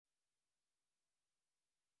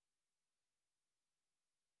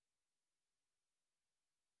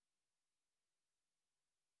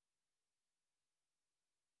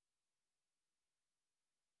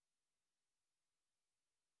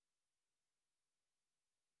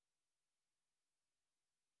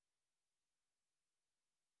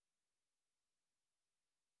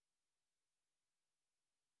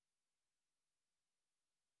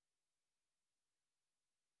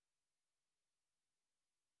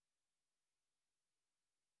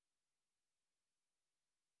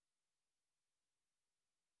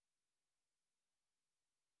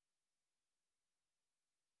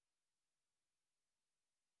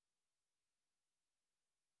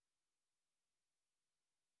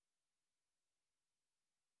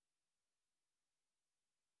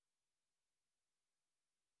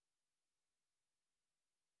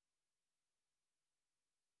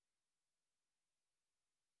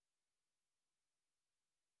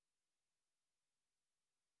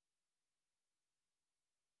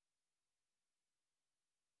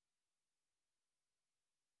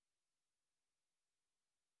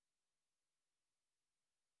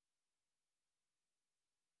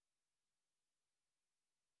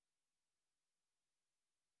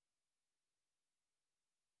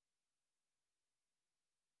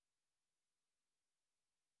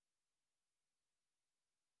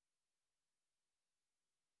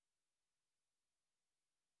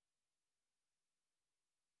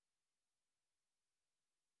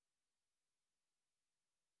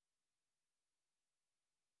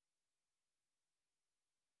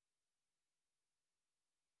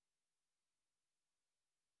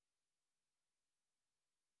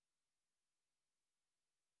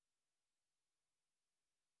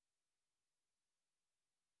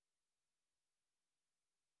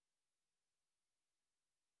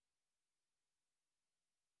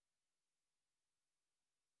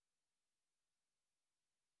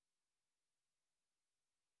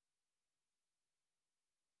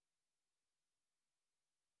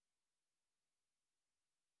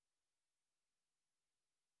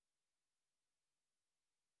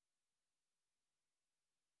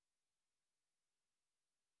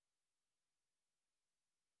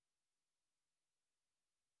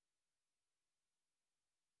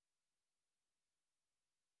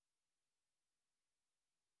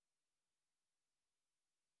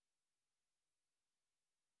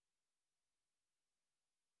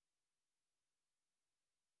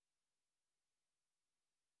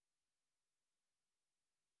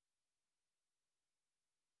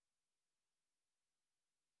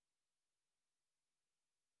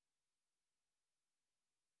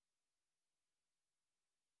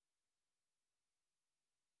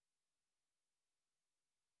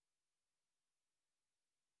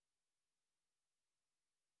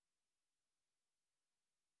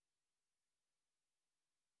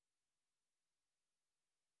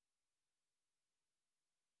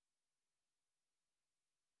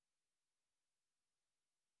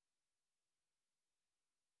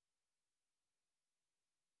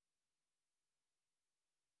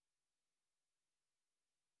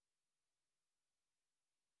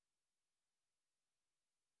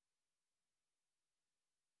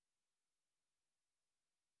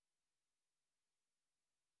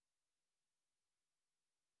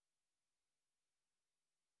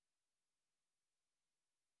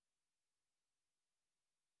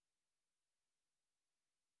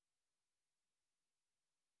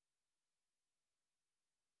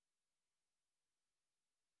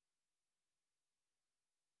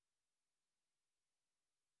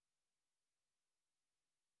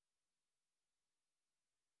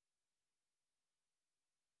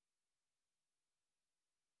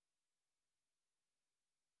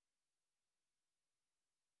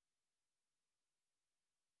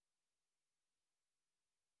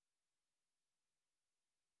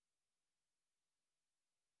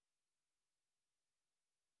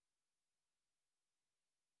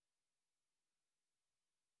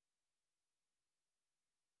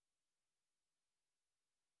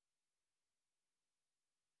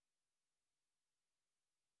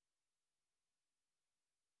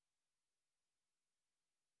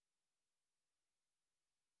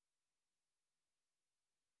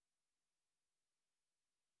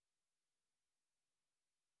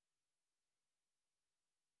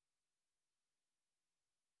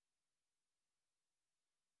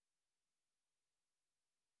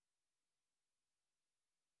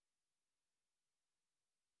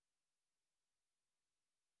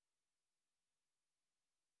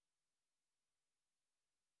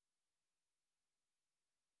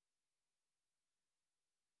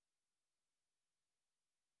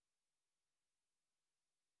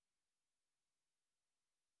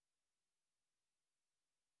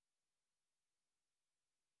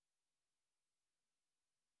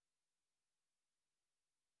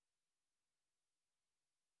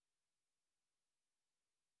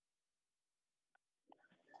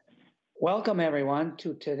Welcome, everyone,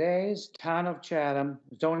 to today's Town of Chatham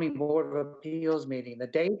Zoning Board of Appeals meeting. The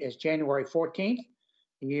date is January 14th,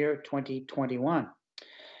 year 2021.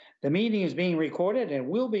 The meeting is being recorded and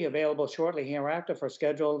will be available shortly hereafter for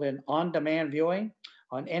scheduled and on-demand viewing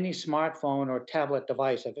on any smartphone or tablet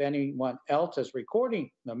device. If anyone else is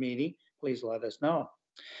recording the meeting, please let us know.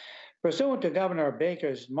 Pursuant to Governor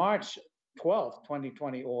Baker's March 12th,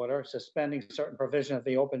 2020 order suspending certain provisions of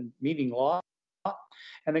the open meeting law,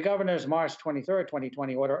 and the governor's March 23rd,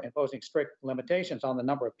 2020 order imposing strict limitations on the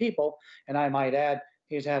number of people, and I might add,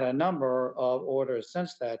 he's had a number of orders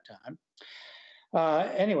since that time.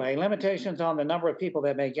 Anyway, limitations on the number of people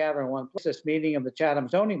that may gather in one place. This meeting of the Chatham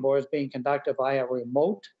Zoning Board is being conducted via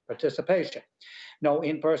remote participation. No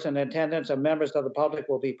in-person attendance of members of the public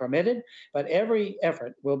will be permitted, but every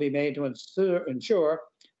effort will be made to ensure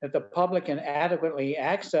that the public can adequately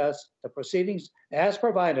access the proceedings as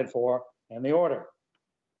provided for in the order.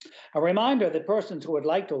 A reminder that persons who would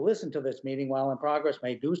like to listen to this meeting while in progress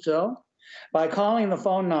may do so by calling the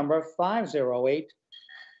phone number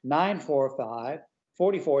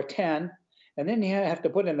 508-945-4410, and then you have to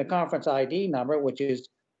put in the conference ID number, which is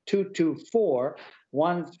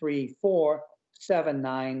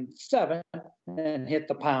 224-134-797, and hit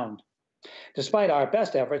the pound. Despite our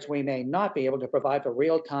best efforts, we may not be able to provide for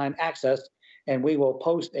real-time access, and we will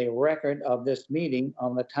post a record of this meeting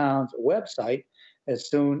on the town's website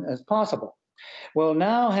as soon as possible. We'll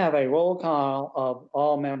now have a roll call of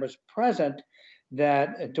all members present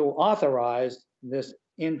to authorize this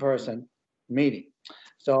in-person meeting.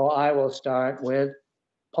 So I will start with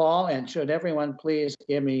Paul, and should everyone please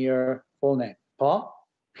give me your full name. Paul?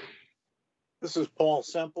 This is Paul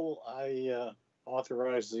Semple. I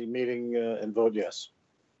authorize the meeting and vote yes.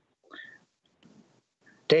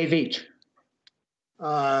 Dave Veach.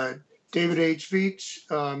 David H. Veach,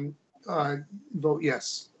 vote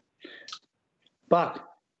yes. Buck.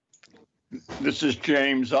 This is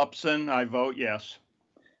James Upson. I vote yes.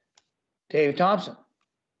 Dave Thompson.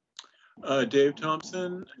 Dave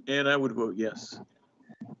Thompson, and I would vote yes.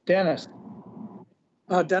 Dennis.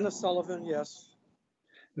 Dennis Sullivan, yes.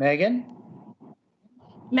 Megan.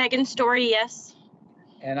 Megan Story, yes.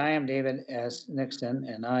 And I am David S. Nixon,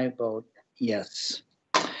 and I vote yes.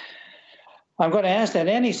 I'm going to ask that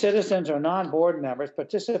any citizens or non-board members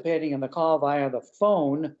participating in the call via the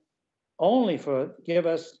phone only give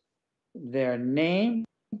us their name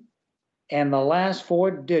and the last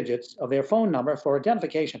 4 digits of their phone number for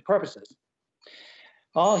identification purposes.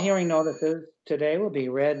 All hearing notices today will be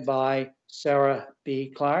read by Sarah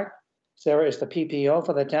B. Clark. Sarah is the PPO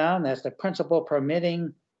for the town. That's the Principal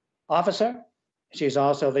Permitting Officer. She's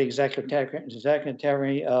also the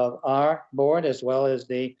Secretary of our board, as well as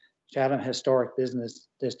the Chatham Historic Business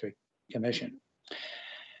District Commission.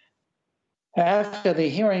 After the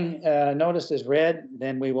hearing notice is read,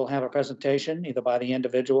 then we will have a presentation either by the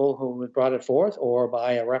individual who brought it forth or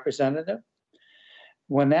by a representative.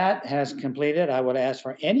 When that has completed, I would ask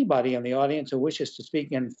for anybody in the audience who wishes to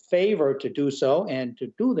speak in favor to do so, and to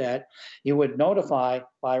do that, you would notify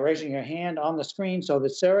by raising your hand on the screen so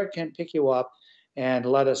that Sarah can pick you up and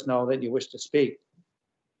let us know that you wish to speak.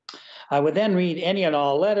 I would then read any and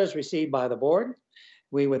all letters received by the board.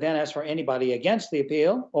 We would then ask for anybody against the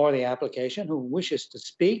appeal or the application who wishes to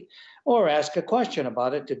speak or ask a question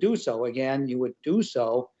about it to do so. Again, you would do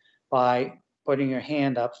so by putting your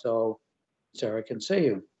hand up so Sarah can see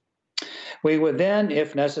you. We would then,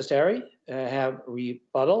 if necessary, have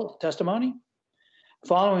rebuttal testimony.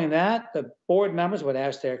 Following that, the board members would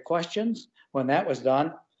ask their questions. When that was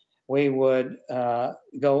done, we would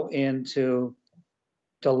go into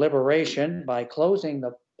deliberation by closing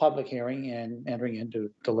the public hearing and entering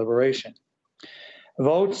into deliberation.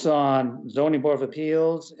 Votes on Zoning Board of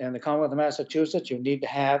Appeals in the Commonwealth of Massachusetts, you need to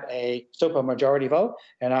have a supermajority vote.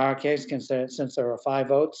 In our case, since there are 5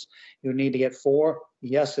 votes, you need to get 4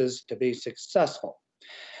 yeses to be successful.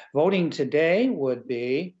 Voting today would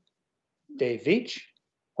be Dave Veach,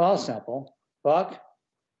 Paul Semple, Buck,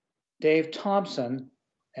 Dave Thompson,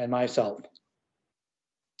 and myself.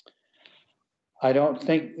 I don't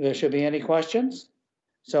think there should be any questions.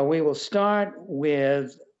 So we will start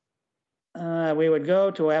with, we would go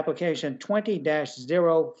to application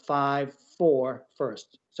 20-054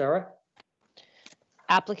 first. Sarah?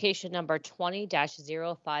 Application number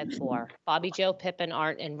 20-054, Bobby Joe, Pippin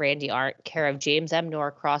Art, and Randy Art, care of James M.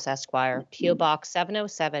 Norcross, Esquire, P.O. Box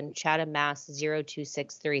 707, Chatham, Mass.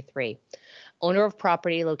 02633. Owner of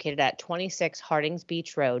property located at 26 Hardings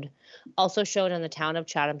Beach Road, also shown on the Town of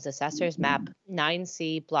Chatham's Assessor's Map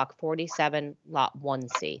 9C, Block 47, Lot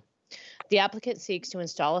 1C. The applicant seeks to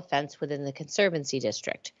install a fence within the Conservancy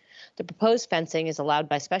District. The proposed fencing is allowed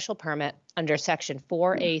by special permit under Section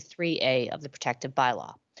 4A3A of the protective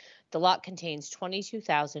bylaw. The lot contains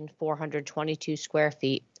 22,422 square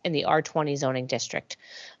feet in the R20 zoning district.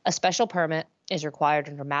 A special permit is required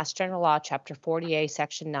under Mass General Law, Chapter 40A,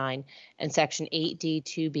 Section 9, and Section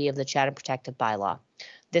 8D2B of the Chatham Protective Bylaw.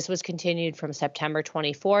 This was continued from September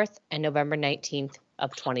 24th and November 19th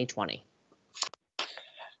of 2020.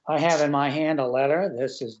 I have in my hand a letter.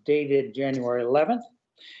 This is dated January 11th.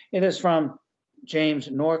 It is from James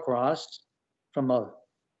Norcross from the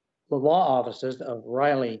law offices of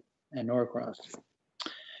Riley and Norcross.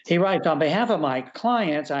 He writes, on behalf of my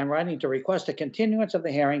clients, I'm writing to request a continuance of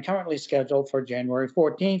the hearing currently scheduled for January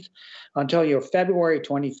 14th until your February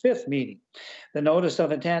 25th meeting. The notice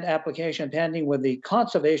of intent application pending with the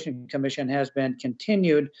Conservation Commission has been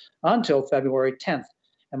continued until February 10th.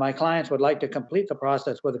 And my clients would like to complete the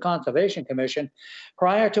process with the Conservation Commission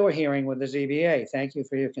prior to a hearing with the ZBA. Thank you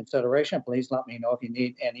for your consideration. Please let me know if you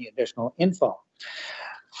need any additional info.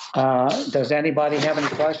 Does anybody have any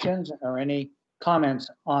questions or any comments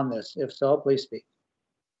on this? If so, please speak.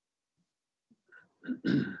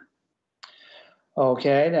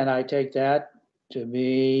 Okay, then I take that to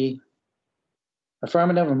be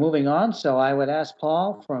affirmative and moving on. So I would ask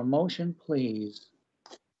Paul for a motion, please.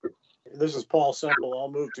 This is Paul Semple.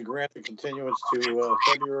 I'll move to grant the continuance to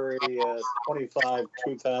February 25,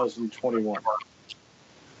 2021.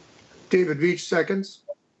 David Veach seconds.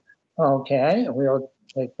 Okay, we'll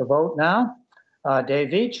take the vote now. Dave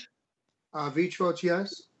Veach, Veach votes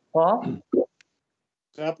yes. Paul,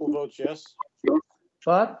 Semple votes yes.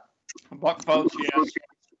 Buck, Buck votes yes.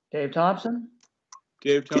 Dave Thompson,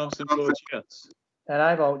 Dave Thompson votes yes. and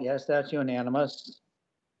I vote yes, that's unanimous.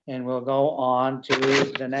 And we'll go on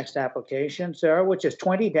to the next application, Sarah, which is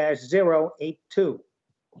 20-082.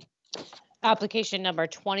 Application number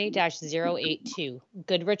 20-082,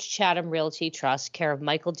 Goodrich Chatham Realty Trust, care of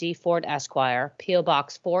Michael D. Ford Esquire, P.O.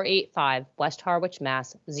 Box 485, West Harwich,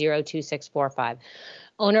 Mass. 02645.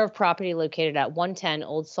 Owner of property located at 110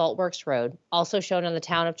 Old Salt Works Road, also shown on the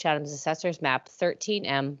Town of Chatham's Assessor's Map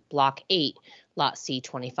 13M, Block 8, Lot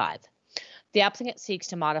C25. The applicant seeks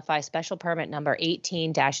to modify special permit number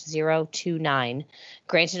 18-029,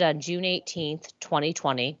 granted on June 18,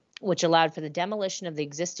 2020, which allowed for the demolition of the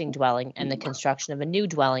existing dwelling and the construction of a new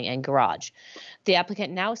dwelling and garage. The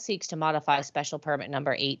applicant now seeks to modify special permit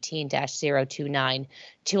number 18-029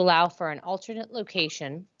 to allow for an alternate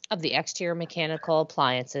location of the exterior mechanical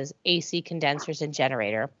appliances, AC condensers, and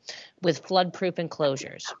generator with flood-proof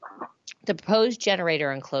enclosures. The proposed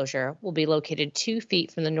generator enclosure will be located 2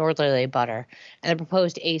 feet from the northerly abutter, and the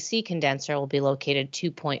proposed AC condenser will be located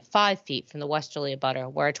 2.5 feet from the westerly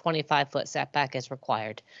abutter, where a 25-foot setback is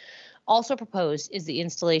required. Also proposed is the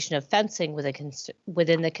installation of fencing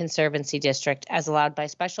within the Conservancy District as allowed by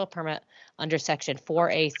special permit under Section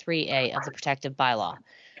 4A3A of the Protective Bylaw.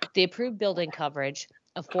 The approved building coverage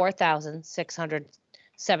of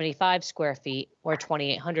 4,675 square feet, where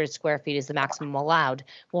 2,800 square feet is the maximum allowed,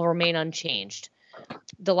 will remain unchanged.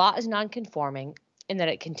 The lot is non-conforming in that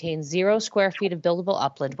it contains 0 square feet of buildable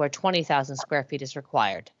upland, where 20,000 square feet is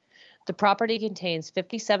required. The property contains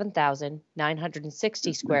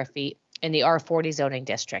 57,960 square feet in the R40 zoning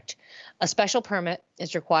district. A special permit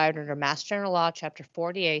is required under Mass General Law, Chapter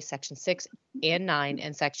 40A, Section 6 and 9,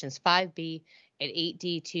 and Sections 5B and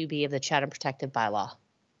 8D2B of the Chatham Protective Bylaw.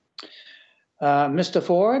 Mr.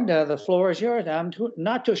 Ford, the floor is yours. I'm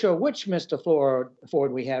not too sure which Mr.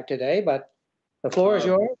 Ford we have today, but the floor is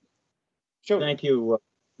yours. Sure. Thank you,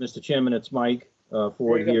 Mr. Chairman. It's Mike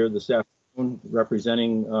Ford here this afternoon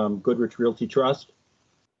representing Goodrich Realty Trust.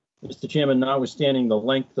 Mr. Chairman, notwithstanding the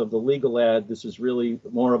length of the legal ad, this is really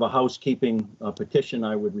more of a housekeeping petition,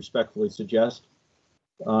 I would respectfully suggest.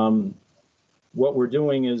 What we're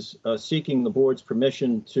doing is seeking the board's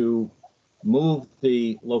permission to move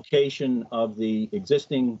the location of the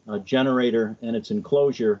existing generator and its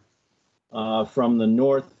enclosure from the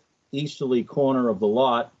northeasterly corner of the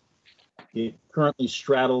lot. It currently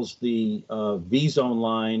straddles the V-zone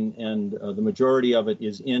line, and the majority of it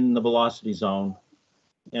is in the velocity zone.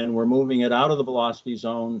 And we're moving it out of the velocity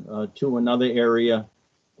zone to another area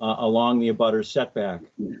along the abutter setback.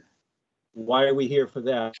 Why are we here for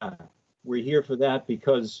that? We're here for that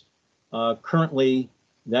because currently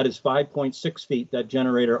that is 5.6 feet, that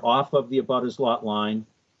generator, off of the abutter's lot line.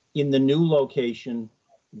 In the new location,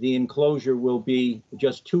 the enclosure will be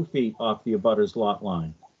just 2 feet off the abutter's lot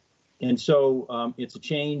line. And so it's a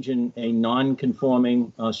change in a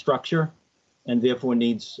non-conforming structure and therefore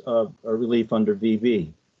needs a relief under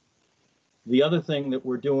VV. The other thing that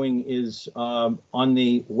we're doing is on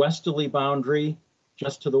the westerly boundary,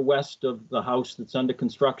 just to the west of the house that's under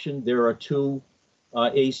construction, there are two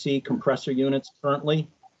AC compressor units currently.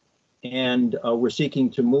 And we're seeking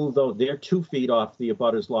to move those. They're 2 feet off the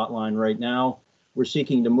abutters lot line right now. We're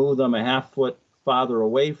seeking to move them a half foot farther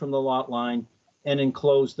away from the lot line and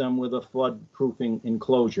enclose them with a flood-proofing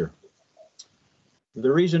enclosure.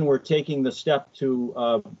 The reason we're taking the step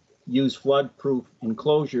to use flood-proof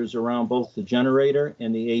enclosures around both the generator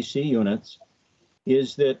and the AC units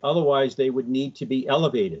is that otherwise they would need to be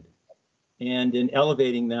elevated. And in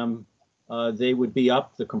elevating them, they would be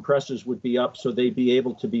up, the compressors would be up, so they'd be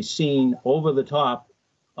able to be seen over the top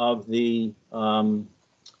of the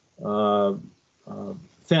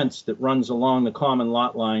fence that runs along the common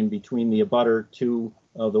lot line between the abutter to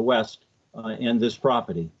the west and this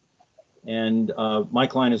property. And my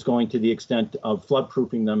client is going to the extent of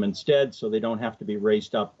flood-proofing them instead, so they don't have to be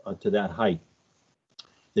raised up to that height.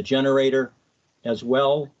 The generator as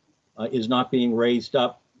well is not being raised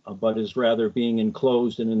up, but is rather being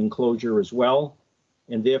enclosed in an enclosure as well.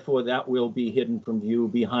 And therefore that will be hidden from view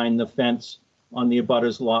behind the fence on the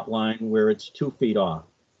abutter's lot line where it's 2 feet off.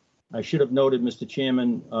 I should have noted, Mr.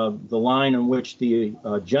 Chairman, the line on which the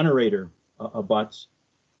generator abuts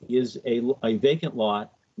is a vacant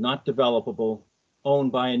lot, not developable,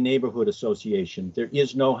 owned by a neighborhood association. There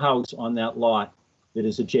is no house on that lot that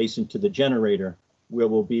is adjacent to the generator where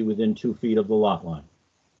we'll be within 2 feet of the lot line.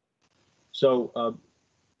 So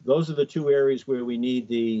those are the two areas where we need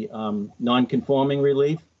the non-conforming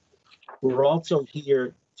relief. We're also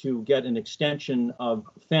here to get an extension of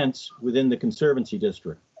fence within the Conservancy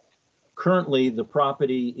District. Currently, the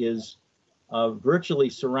property is virtually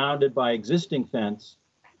surrounded by existing fence,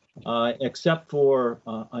 except for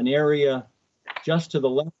an area just to the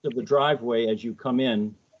left of the driveway as you come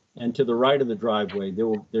in, and to the right of the driveway.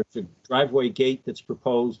 There's a driveway gate that's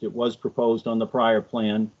proposed. It was proposed on the prior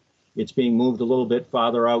plan. It's being moved a little bit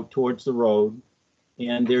farther out towards the road,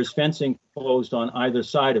 and there's fencing proposed on either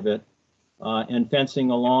side of it, and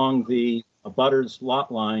fencing along the abutter's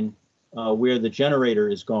lot line where the generator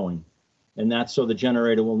is going. And that's so the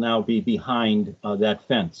generator will now be behind that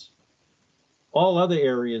fence. All other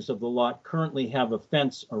areas of the lot currently have a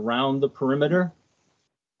fence around the perimeter.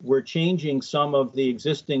 We're changing some of the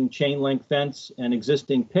existing chain link fence and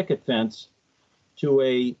existing picket fence to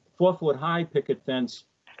a 4-foot high picket fence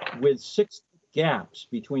with 6 gaps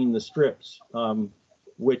between the strips,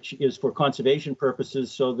 which is for conservation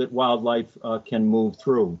purposes so that wildlife can move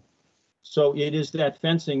through. So it is that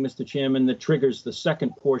fencing, Mr. Chairman, that triggers the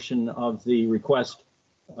second portion of the request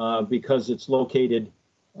because it's located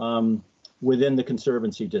within the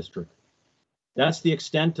Conservancy District. That's the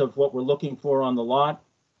extent of what we're looking for on the lot.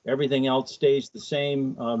 Everything else stays the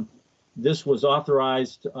same. This was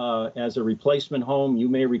authorized as a replacement home. You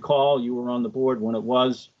may recall, you were on the board when it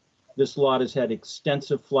was. This lot has had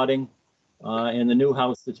extensive flooding, and the new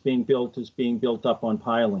house that's being built is being built up on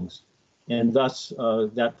pilings. And thus,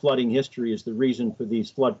 that flooding history is the reason for these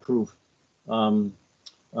flood-proof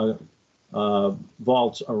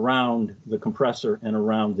vaults around the compressor and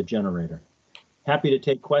around the generator. Happy to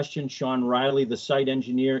take questions. Sean Riley, the site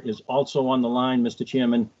engineer, is also on the line, Mr.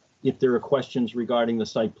 Chairman, if there are questions regarding the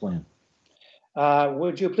site plan.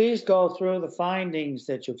 Would you please go through the findings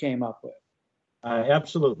that you came up with?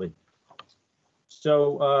 Absolutely.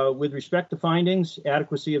 So with respect to findings,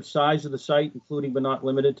 adequacy of size of the site, including but not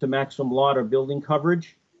limited to maximum lot or building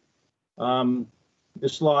coverage.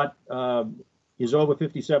 This lot is over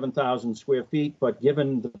 57,000 square feet, but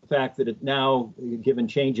given the fact that it now, given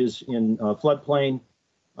changes in floodplain,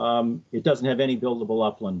 it doesn't have any buildable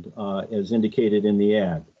upland as indicated in the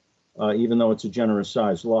ad, even though it's a generous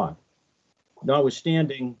sized lot.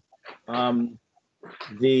 Notwithstanding,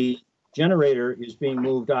 the generator is being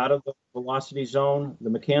moved out of the velocity zone. The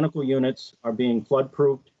mechanical units are being flood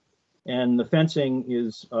proofed, and the fencing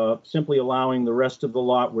is simply allowing the rest of the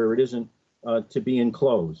lot where it isn't to be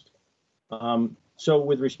enclosed. So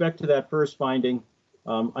with respect to that first finding,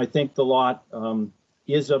 I think the lot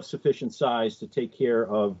is of sufficient size to take care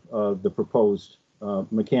of the proposed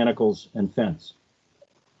mechanicals and fence.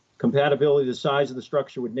 Compatibility, the size of the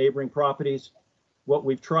structure with neighboring properties. What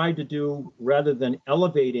we've tried to do, rather than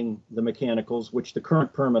elevating the mechanicals, which the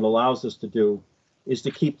current permit allows us to do, is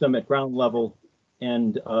to keep them at ground level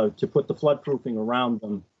and to put the floodproofing around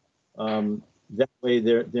them. That way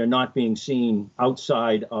they're not being seen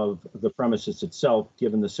outside of the premises itself,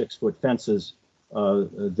 given the 6-foot fences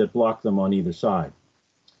that block them on either side.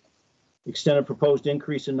 Extended proposed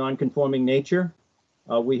increase in non-conforming nature.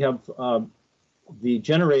 We have the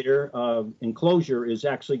generator enclosure is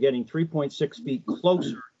actually getting 3.6 feet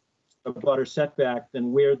closer to butter setback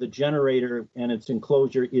than where the generator and its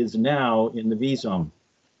enclosure is now in the V zone.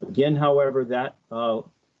 Again, however, that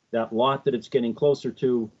lot that it's getting closer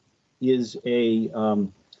to is a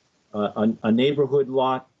neighborhood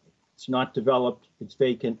lot. It's not developed, it's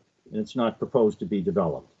vacant, and it's not proposed to be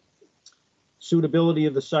developed. Suitability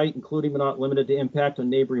of the site, including but not limited to impact on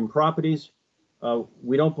neighboring properties.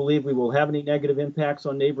 We don't believe we will have any negative impacts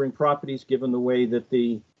on neighboring properties given the way that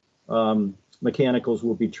the mechanicals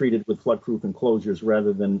will be treated with floodproof enclosures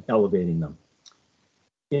rather than elevating them.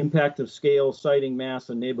 Impact of scale, siting, mass,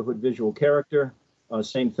 and neighborhood visual character.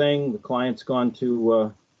 Same thing, the client's gone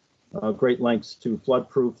to great lengths to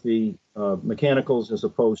floodproof the mechanicals as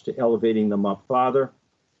opposed to elevating them up farther.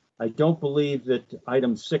 I don't believe that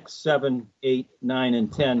items 6, 7, 8, 9,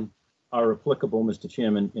 and 10 are applicable, Mr.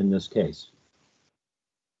 Chairman, in this case.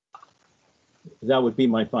 That would be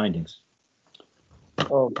my findings.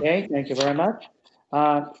 Okay, thank you very much.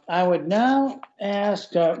 I would now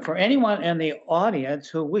ask for anyone in the audience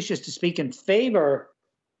who wishes to speak in favor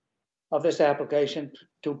of this application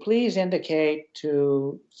to please indicate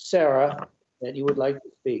to Sarah that you would like to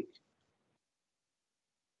speak.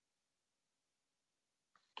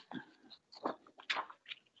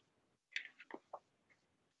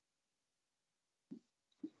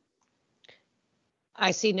 I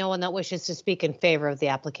see no one that wishes to speak in favor of the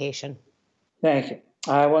application. Thank you.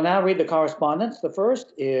 I will now read the correspondence. The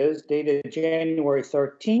first is dated January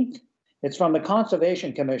 13th. It's from the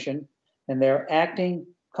Conservation Commission and their acting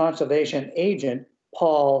conservation agent,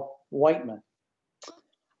 Paul Whiteman.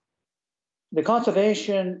 The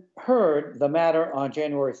Conservation heard the matter on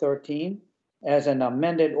January 13 as an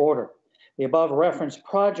amended order. The above referenced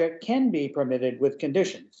project can be permitted with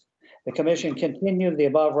conditions. The Commission continued the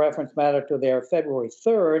above referenced matter to their February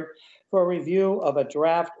 3rd for a review of a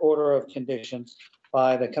draft order of conditions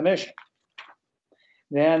by the Commission.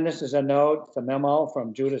 Then this is a note, the memo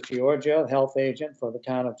from Judith Giorgio, health agent for the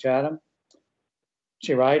town of Chatham.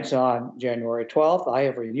 She writes on January 12th, I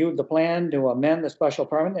have reviewed the plan to amend the special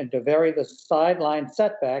permit and to vary the sideline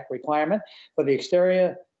setback requirement for the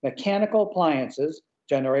exterior mechanical appliances,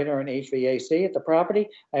 generator and HVAC at the property.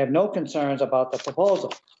 I have no concerns about the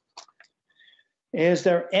proposal. Is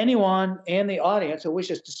there anyone in the audience who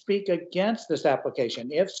wishes to speak against this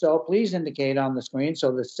application? If so, please indicate on the screen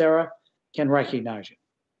so that Sarah can recognize you.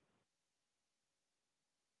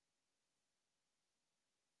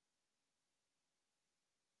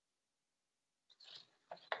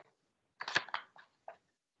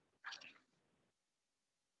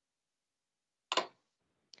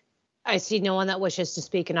 I see no one that wishes to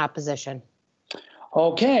speak in opposition.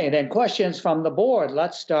 Okay, then questions from the board.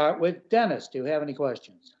 Let's start with Dennis. Do you have any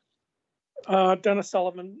questions? Dennis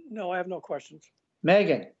Sullivan, no, I have no questions.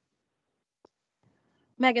 Megan?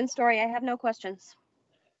 Megan Story, I have no questions.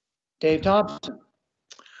 Dave Thompson?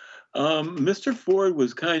 Mr. Ford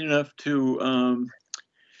was kind enough to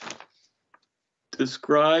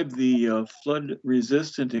describe the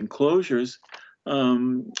flood-resistant enclosures.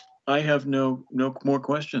 I have no more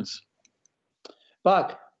questions.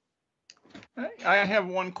 Buck? I have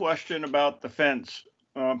one question about the fence.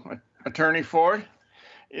 Attorney Ford,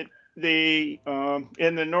 in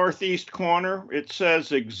the northeast corner, it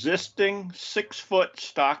says existing 6-foot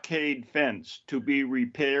stockade fence to be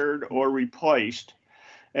repaired or replaced.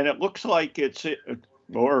 And it looks like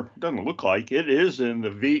or doesn't look like, it is in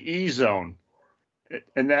the VE zone.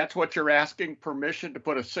 And that's what you're asking permission to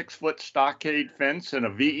put a 6-foot stockade fence in a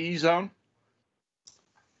VE zone?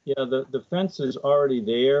 Yeah, the fence is already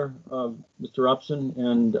there, Mr. Upson,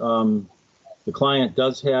 and the client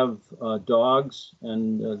does have dogs,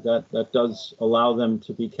 and that does allow them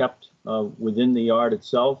to be kept within the yard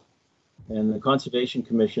itself. And the Conservation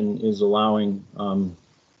Commission is allowing,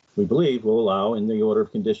 we believe will allow, in the order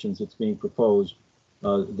of conditions that's being proposed,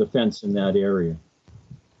 the fence in that area.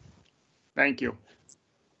 Thank you.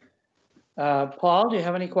 Paul, do you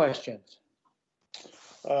have any questions?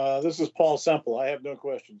 This is Paul Semple. I have no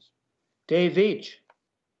questions. Dave Veach?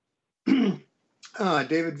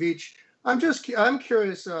 David Veach. I'm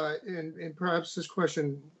curious, and perhaps this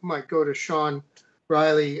question might go to Sean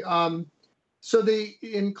Riley. So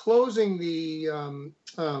in closing the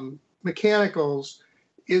mechanicals,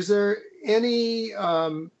 is there any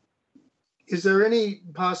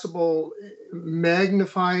possible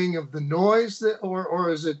magnifying of the noise that,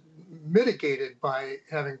 or is it mitigated by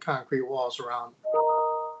having concrete walls around?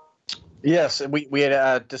 Yes, we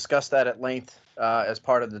had discussed that at length as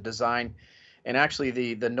part of the design, and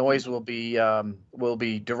actually the noise will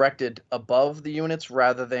be directed above the units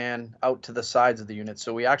rather than out to the sides of the units.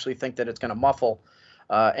 So we actually think that it's going to muffle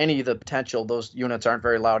any of the potential. Those units aren't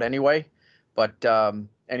very loud anyway, but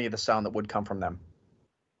any of the sound that would come from them.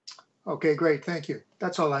 Okay, great, thank you.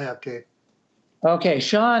 That's all I have, Dave. Okay,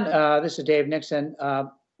 Sean, this is Dave Nixon.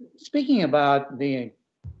 Speaking about the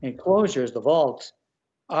enclosures, the vaults,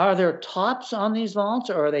 are there tops on these vaults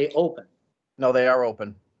or are they open? No, they are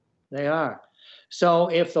open. They are. So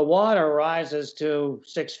if the water rises to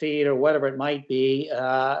 6 feet or whatever it might be,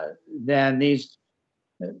 then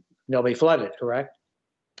they'll be flooded, correct?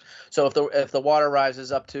 So if the water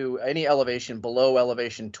rises up to any elevation below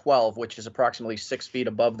elevation 12, which is approximately 6 feet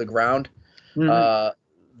above the ground, Mhm.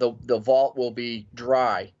 the vault will be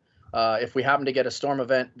dry. If we happen to get a storm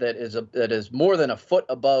event that is more than a foot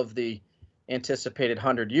above the anticipated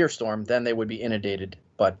 100-year storm, then they would be inundated.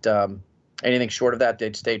 But anything short of that,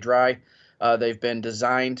 they'd stay dry. They've been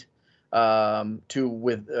designed to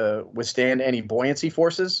withstand any buoyancy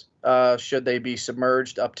forces should they be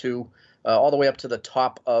submerged up to all the way up to the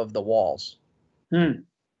top of the walls.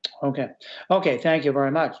 Okay. Okay, thank you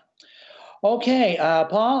very much. Okay,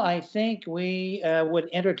 Paul, I think we would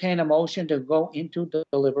entertain a motion to go into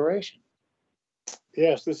deliberation.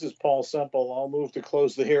 Yes, this is Paul Semple. I'll move to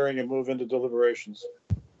close the hearing and move into deliberations.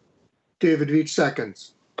 David Veach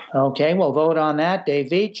seconds. Okay, we'll vote on that. Dave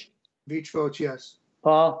Veach, Veach votes yes.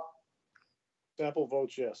 Paul, Semple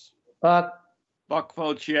votes yes. Buck, Buck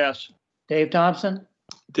votes yes. Dave Thompson,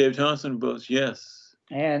 Dave Thompson votes yes.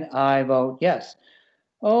 and I vote yes.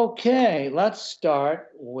 Okay, let's start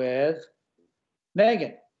with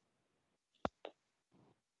Megan.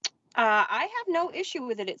 I have no issue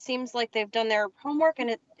with it. It seems like they've done their homework and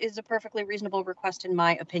it is a perfectly reasonable request in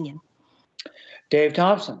my opinion. Dave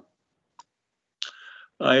Thompson.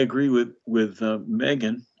 I agree with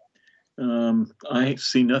Megan. I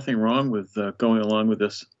see nothing wrong with going along with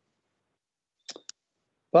this.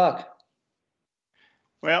 Buck.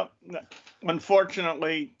 Well,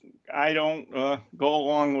 unfortunately, I don't go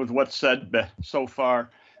along with what's said so far.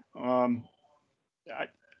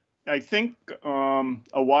 I think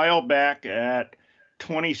a while back at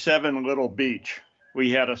 27 Little Beach,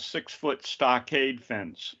 we had a 6-foot stockade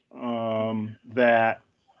fence that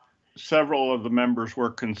several of the members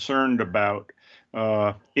were concerned about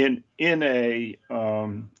in a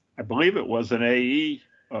I believe it was an AE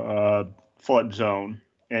flood zone,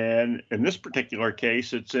 and in this particular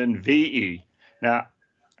case, it's in VE. Now,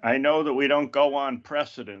 I know that we don't go on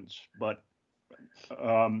precedents, but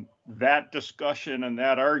that discussion and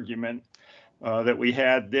that argument that we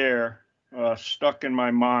had there stuck in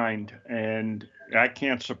my mind, and I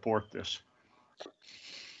can't support this.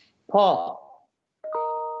 Paul.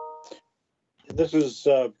 This is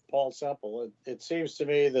Paul Semple. It seems to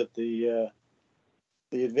me that the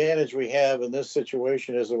advantage we have in this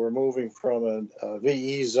situation is that we're moving from a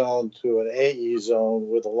VE zone to an AE zone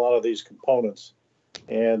with a lot of these components.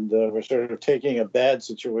 And we're sort of taking a bad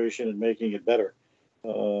situation and making it better.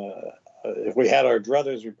 If we had our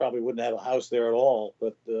druthers, we probably wouldn't have a house there at all,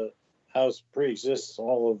 but the house pre-exists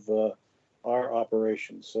all of our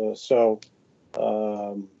operations.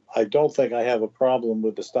 I don't think I have a problem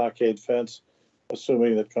with the stockade fence,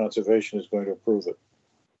 assuming that conservation is going to approve it.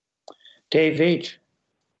 Dave Veach.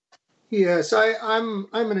 Yes, I'm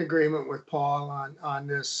in agreement with Paul on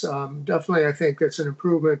this. Definitely, I think it's an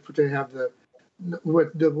improvement to have what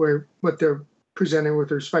they're presenting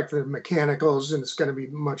with respect to the mechanicals, and it's going to be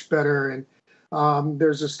much better. And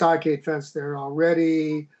there's a stockade fence there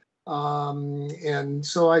already, and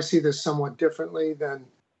so I see this somewhat differently than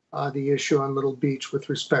the issue on Little Beach with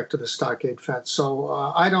respect to the stockade fence. So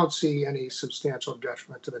I don't see any substantial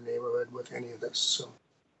detriment to the neighborhood with any of this. So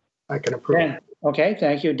I can approve. Okay,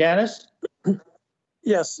 thank you. Dennis?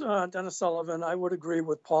 Yes, Dennis Sullivan, I would agree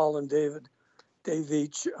with Paul and Dave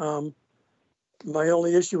Veach. My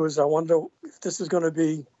only issue is I wonder if this is going to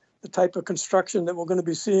be the type of construction that we're going to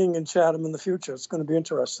be seeing in Chatham in the future. It's going to be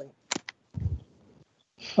interesting.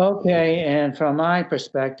 Okay, and from my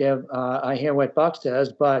perspective, I hear what Buck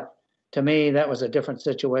says, but to me, that was a different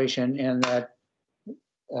situation in that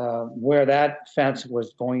where that fence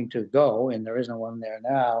was going to go, and there isn't one there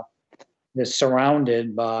now, is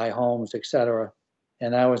surrounded by homes, et cetera.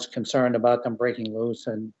 And I was concerned about them breaking loose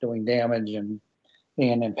and doing damage and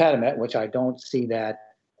being an impediment, which I don't see that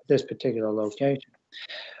at this particular location.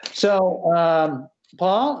 So,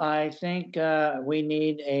 Paul, I think we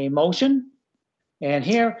need a motion. And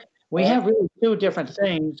here we have really two different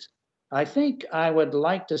things. I think I would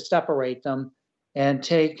like to separate them and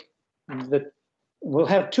we'll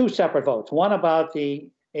have two separate votes. One about the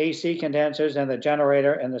AC condensers and the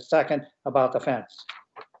generator, and the second about the fence.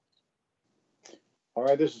 All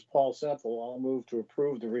right, this is Paul Semple. I'll move to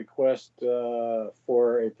approve the request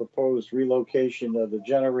for a proposed relocation of the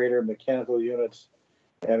generator, mechanical units,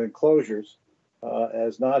 and enclosures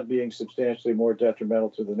as not being substantially more detrimental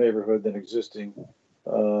to the neighborhood than existing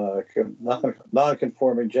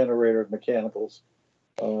non-conforming generator of mechanicals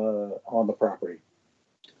on the property.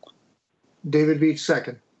 David Veach,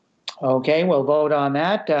 second. Okay, we'll vote on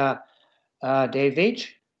that. Dave Veach,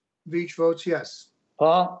 Veach votes yes.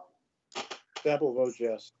 Paul, Sample votes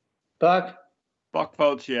yes. Buck, Buck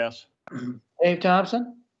votes yes. Dave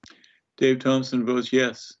Thompson, Dave Thompson votes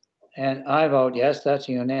yes. and I vote yes. That's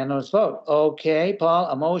a unanimous vote. Okay, Paul,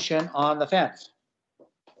 a motion on the fence.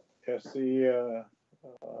 Yes,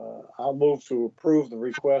 I'll move to approve the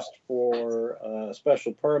request for a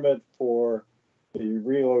special permit for the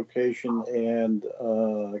relocation and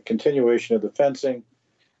continuation of the fencing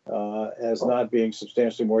as not being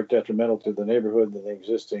substantially more detrimental to the neighborhood than the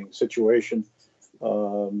existing situation,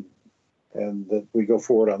 and that we go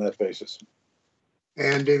forward on that basis.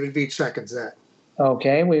 And David Veach seconds that.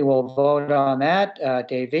 Okay, we will vote on that.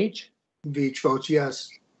 Dave Veach, Veach votes yes.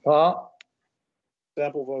 Paul,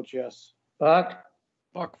 Sample votes yes. Buck,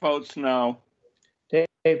 Buck votes no. Dave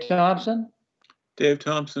Thompson, Dave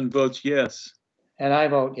Thompson votes yes. and I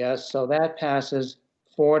vote yes. So that passes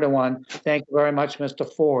 4-1. Thank you very much, Mr.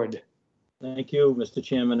 Ford. Thank you, Mr.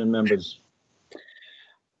 Chairman and members.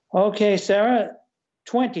 Okay, Sarah,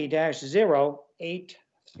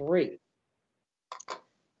 20-083.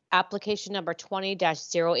 Application number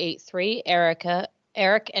 20-083, Eric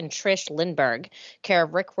and Trish Lindberg, care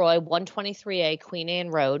of Rick Roy, 123A Queen Anne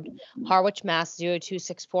Road, Harwich, Mass.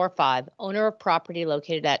 02645, owner of property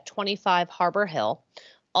located at 25 Harbor Hill,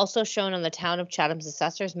 also shown on the Town of Chatham's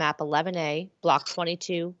Assessor's Map 11A, Block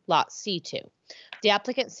 22, Lot C2. The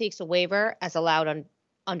applicant seeks a waiver as allowed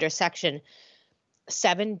under Section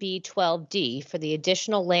 7B12D for the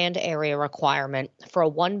additional land area requirement for a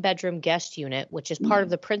one-bedroom guest unit, which is part of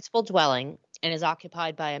the principal dwelling and is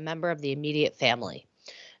occupied by a member of the immediate family.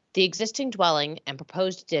 The existing dwelling and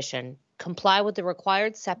proposed addition comply with the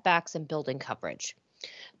required setbacks and building coverage.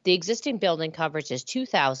 The existing building coverage is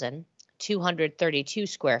 2,232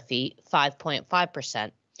 square feet,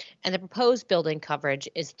 5.5%, and the proposed building coverage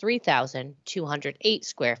is 3,208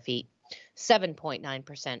 square feet,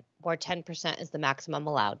 7.9%, where 10% is the maximum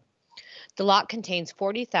allowed. The lot contains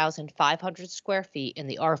 40,500 square feet in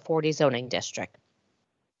the R40 zoning district.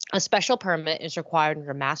 A special permit is required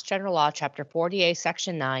under Mass General Law, Chapter 40A,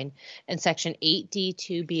 Section 9, and Section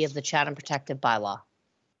 8D2B of the Chatham Protective Bylaw.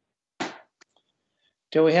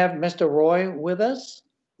 Do we have Mr. Roy with us?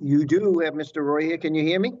 You do have Mr. Roy here. Can you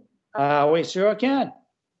hear me? We sure can.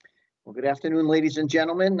 Well, good afternoon, ladies and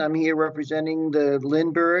gentlemen. I'm here representing the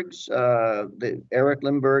Lindbergs. The Eric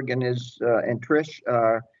Lindberg and Trish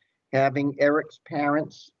are having Eric's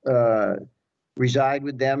parents reside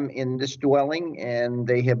with them in this dwelling, and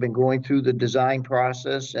they have been going through the design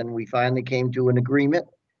process, and we finally came to an agreement.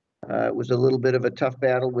 It was a little bit of a tough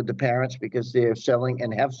battle with the parents because they're selling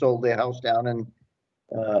and have sold their house down in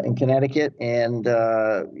Connecticut, and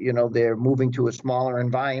they're moving to a smaller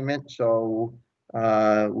environment. So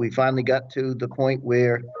we finally got to the point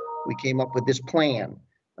where we came up with this plan.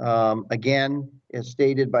 Again, as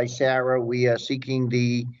stated by Sarah, we are seeking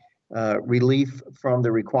the relief from the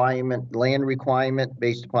land requirement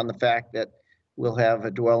based upon the fact that we'll have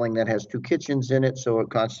a dwelling that has 2 kitchens in it, so it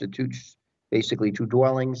constitutes basically 2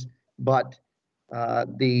 dwellings. But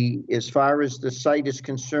as far as the site is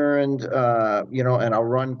concerned, and I'll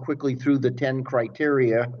run quickly through the 10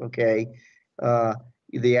 criteria, okay?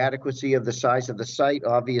 The adequacy of the size of the site,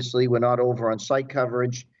 obviously, we're not over on site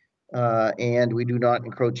coverage, and we do not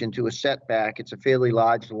encroach into a setback. It's a fairly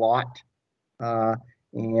large lot. The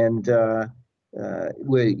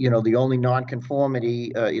only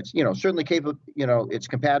nonconformity, it's, certainly capable, it's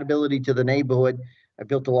compatibility to the neighborhood. I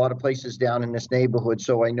built a lot of places down in this neighborhood,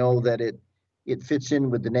 so I know that it fits in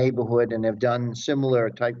with the neighborhood, and have done similar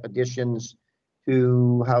type additions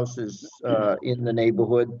to houses in the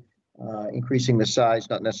neighborhood, increasing the size,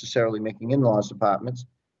 not necessarily making in-laws apartments.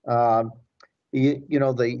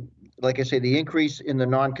 Like I say, the increase in the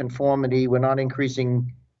nonconformity, we're not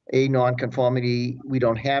increasing a nonconformity. We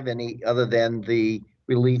don't have any other than the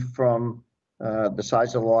relief from the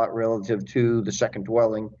size of the lot relative to the second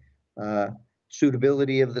dwelling.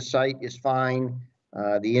 Suitability of the site is fine.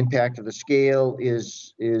 The impact of the scale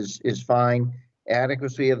is fine.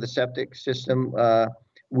 Adequacy of the septic system,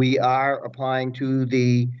 we are applying to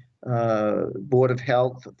the Board of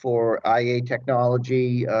Health for IA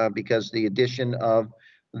technology because the addition of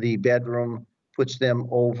the bedroom puts them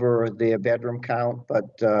over their bedroom count,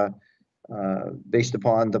 but based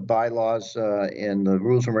upon the bylaws and the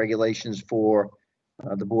rules and regulations for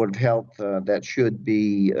the Board of Health, that should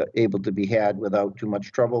be able to be had without too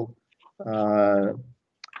much trouble.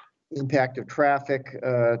 impact of traffic,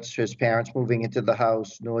 it's his parents moving into the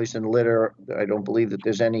house, noise and litter. I don't believe that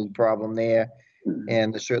there's any problem there.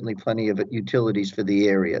 And there's certainly plenty of utilities for the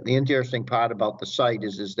area. The interesting part about the site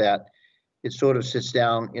is that it sort of sits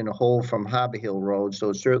down in a hole from Harbor Hill Road, so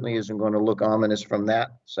it certainly isn't going to look ominous from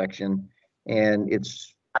that section. And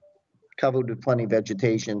it's covered with plenty of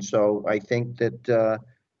vegetation, so I think that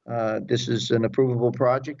this is an approvable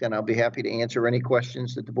project, and I'll be happy to answer any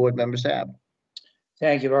questions that the board members have.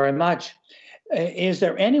 Thank you very much. Is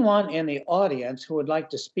there anyone in the audience who would like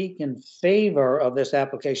to speak in favor of this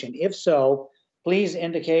application? If so, please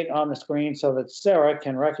indicate on the screen so that Sarah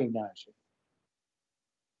can recognize you.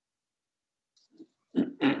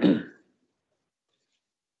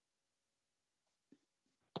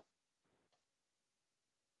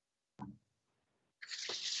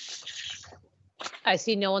 I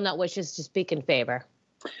see no one that wishes to speak in favor.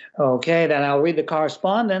 Okay, then I'll read the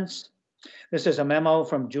correspondence. This is a memo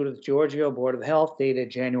from Judith Giorgio, Board of Health, dated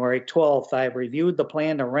January 12th. I've reviewed the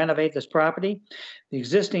plan to renovate this property. The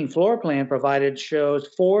existing floor plan provided shows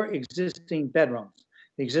 4 existing bedrooms.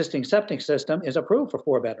 The existing septic system is approved for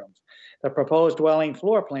 4 bedrooms. The proposed dwelling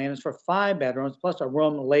floor plan is for 5 bedrooms plus a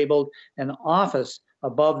room labeled an office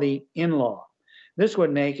above the in-law. This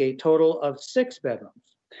would make a total of 6 bedrooms.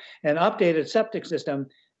 An updated septic system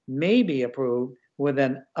may be approved with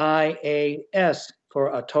an IAS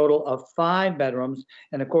for a total of 5 bedrooms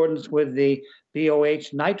in accordance with the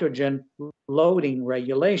BOH nitrogen loading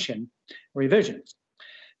regulation revisions.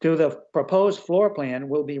 To the proposed floor plan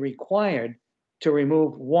will be required to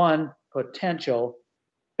remove 1 potential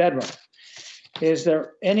bedroom. Is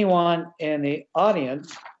there anyone in the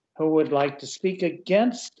audience who would like to speak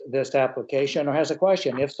against this application or has a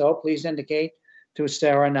question? If so, please indicate to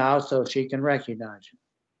Sarah now so she can recognize you.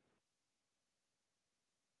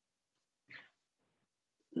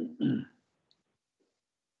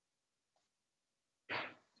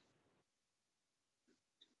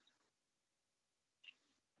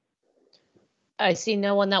 I see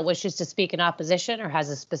no one that wishes to speak in opposition or has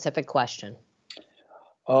a specific question.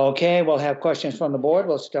 Okay, we'll have questions from the board.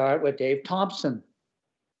 We'll start with Dave Thompson.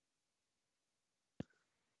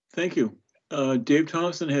 Thank you. Dave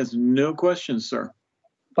Thompson has no questions, sir.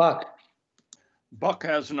 Buck. Buck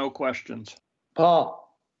has no questions. Paul.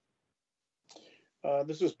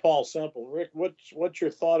 This is Paul Semple. Rick, what's your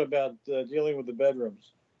thought about dealing with the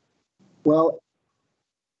bedrooms? Well,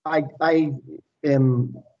 I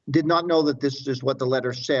did not know that this is what the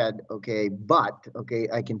letter said, okay, but, okay,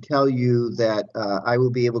 I can tell you that I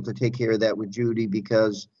will be able to take care of that with Judy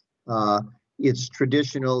because it's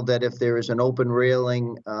traditional that if there is an open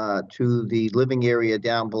railing to the living area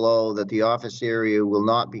down below, that the office area will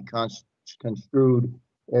not be construed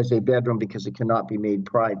as a bedroom because it cannot be made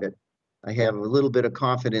private. I have a little bit of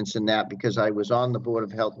confidence in that because I was on the Board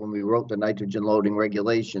of Health when we wrote the nitrogen loading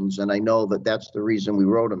regulations, and I know that that's the reason we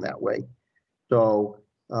wrote them that way. So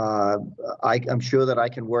I'm sure that I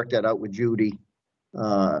can work that out with Judy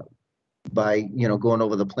by, going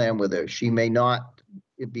over the plan with her. She may not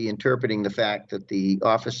be interpreting the fact that the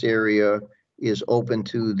office area is open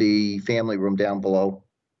to the family room down below.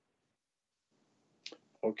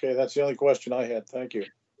 Okay, that's the only question I had. Thank you.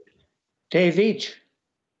 Dave Veach.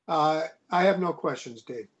 I have no questions,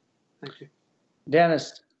 Dave. Thank you.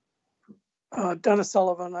 Dennis. Dennis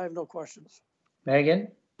Sullivan, I have no questions. Megan.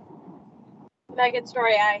 Megan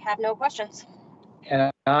Story, I have no questions.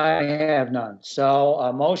 And I have none. So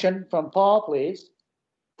a motion from Paul, please.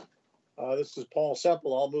 This is Paul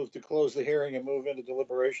Semple. I'll move to close the hearing and move into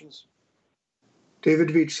deliberations. David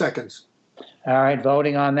Veach seconds. All right,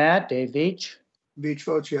 voting on that. Dave Veach. Veach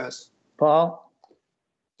votes yes. Paul.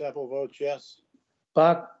 Semple votes yes.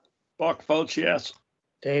 Buck. Buck votes yes.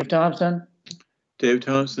 Dave Thompson. Dave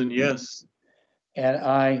Thompson, yes. And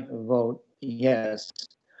I vote yes.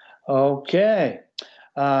 Okay.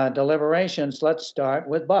 Deliberations. Let's start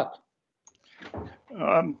with Buck.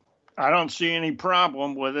 I don't see any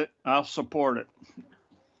problem with it. I'll support it.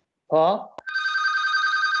 Paul.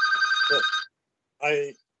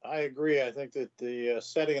 I agree. I think that the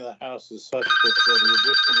setting of the house is such that the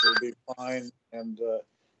addition will be fine, and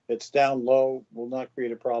it's down low, will not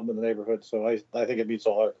create a problem in the neighborhood. So I think it meets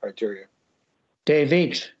all our criteria. Dave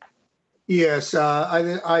Veach. Yes,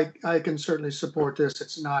 I can certainly support this.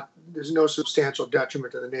 There's no substantial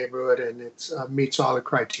detriment to the neighborhood, and it meets all the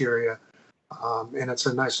criteria. And it's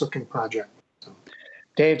a nice looking project. So.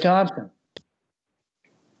 Dave Thompson.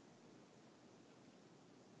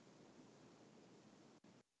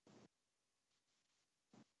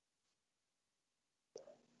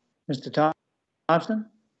 Mr. Thompson?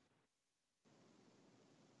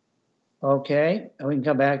 Okay, we can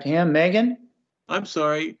come back to him. Megan? I'm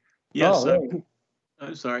sorry. Yes, really?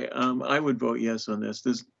 I'm sorry. I would vote yes on this.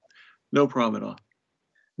 There's no problem at all.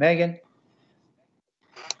 Megan,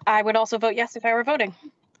 I would also vote yes if I were voting.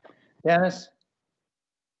 Dennis?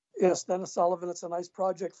 Yes, Dennis Sullivan, it's a nice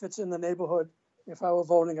project, fits in the neighborhood. If I were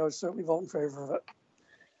voting, I would certainly vote in favor of it.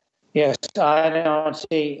 Yes, I don't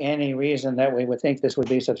see any reason that we would think this would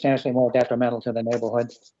be substantially more detrimental to the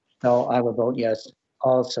neighborhood. So I would vote yes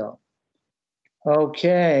also.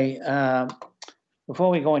 Okay, before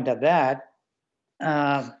we go into that,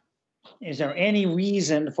 is there any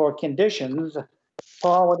reason for conditions?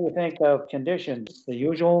 Paul, what do you think of conditions? The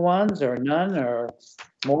usual ones or none or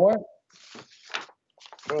more?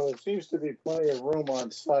 Well, there seems to be plenty of room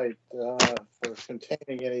on site for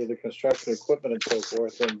containing any of the construction equipment and so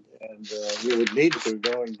forth, and you would need to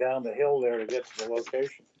going down the hill there to get to the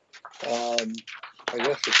location. I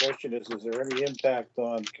guess the question is there any impact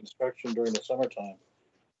on construction during the summertime?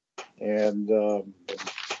 And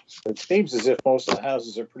it seems as if most of the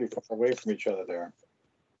houses are pretty far away from each other there.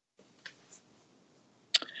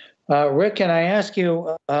 Rick, can I ask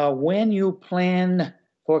you when you plan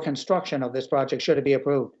for construction of this project, should it be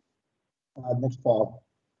approved? Next fall.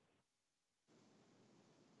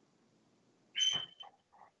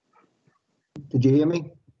 Did you hear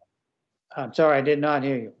me? I'm sorry, I did not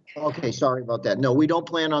hear you. Okay, sorry about that. No, we don't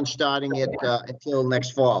plan on starting it until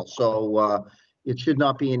next fall, so it should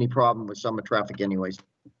not be any problem with summer traffic anyways.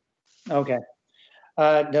 Okay.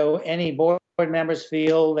 Do any board members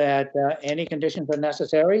feel that any conditions are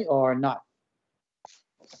necessary or not?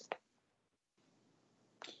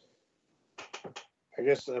 I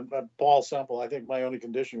guess Paul Semple, I think my only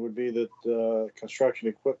condition would be that construction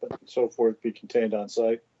equipment and so forth be contained on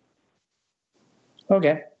site.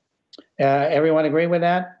 Okay. Everyone agree with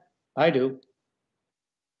that? I do.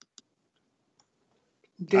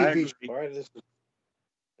 Dave, All right, this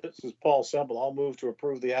is Paul Semple. I'll move to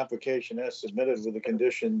approve the application as submitted with the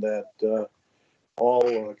condition that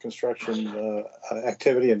all construction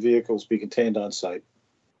activity and vehicles be contained on site.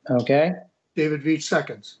 Okay. David Veach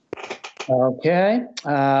seconds. Okay.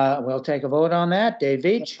 We'll take a vote on that. Dave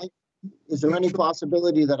Veach? Is there any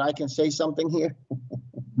possibility that I can say something here?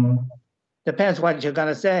 Depends what you're going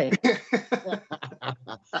to say.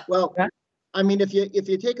 Well, I mean, if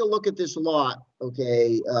you take a look at this lot,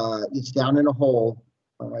 okay, it's down in a hole,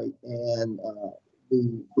 all right, and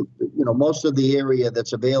most of the area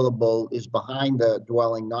that's available is behind the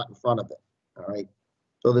dwelling, not in front of it, all right.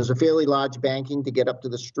 So there's a fairly large banking to get up to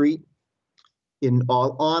the street. In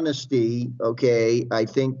all honesty, okay, I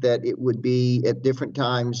think that it would be at different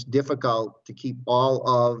times difficult to keep all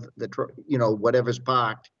of the, whatever's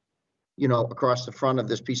parked, across the front of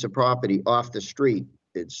this piece of property off the street.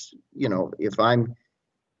 It's, if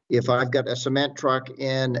I've got a cement truck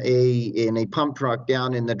and a pump truck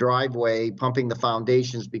down in the driveway pumping the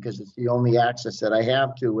foundations because it's the only access that I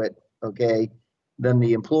have to it, okay, then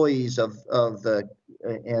the employees of the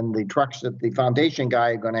trucks that the foundation guy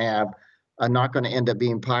are going to have are not going to end up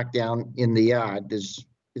being parked down in the yard. There's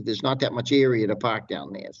not that much area to park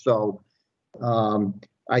down there. So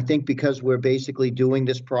I think because we're basically doing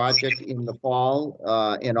this project in the fall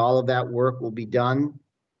and all of that work will be done,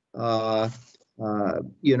 then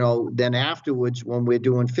afterwards when we're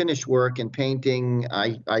doing finish work and painting,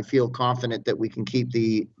 I feel confident that we can keep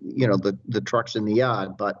the trucks in the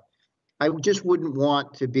yard. But I just wouldn't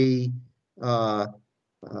want to be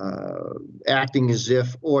acting as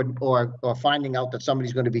if or finding out that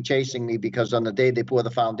somebody's going to be chasing me because on the day they pour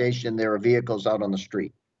the foundation, there are vehicles out on the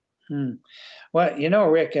street. Well,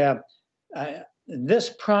 Rick, this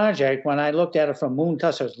project, when I looked at it from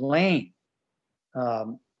Mooncusser's Lane,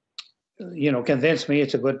 convinced me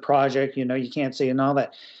it's a good project, you can't see and all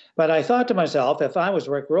that. But I thought to myself, if I was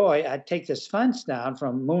Rick Roy, I'd take this fence down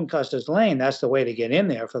from Mooncusser's Lane. That's the way to get in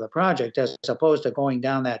there for the project, as opposed to going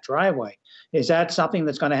down that driveway. Is that something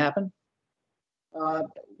that's going to happen? I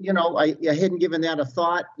hadn't given that a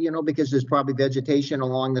thought, because there's probably vegetation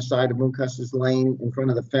along the side of Mooncusser's Lane in front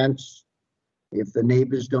of the fence. If the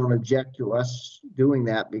neighbors don't object to us doing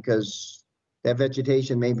that, because that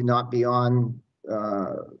vegetation may not be on,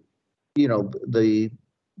 the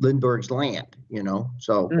Lindbergh's land,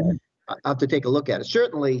 so I'll have to take a look at it.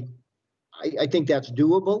 Certainly, I think that's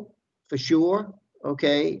doable for sure.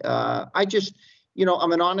 Okay. I just,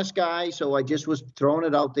 I'm an honest guy, so I just was throwing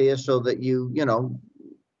it out there so that you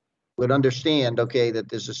would understand, okay, that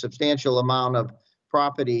there's a substantial amount of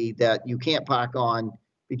property that you can't park on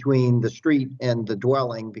between the street and the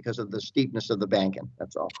dwelling because of the steepness of the banking.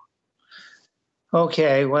 That's all.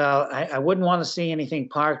 Okay, well, I wouldn't want to see anything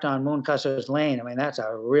parked on Mooncusser's Lane. I mean, that's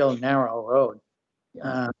a real narrow road.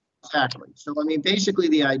 Yeah, exactly. So, I mean, basically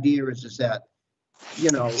the idea is that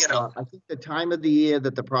I think the time of the year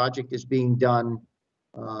that the project is being done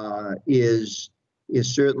is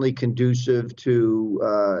certainly conducive to,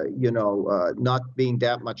 not being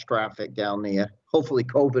that much traffic down there. Hopefully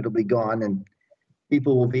COVID will be gone and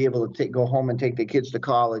people will be able to go home and take their kids to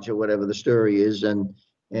college or whatever the story is. And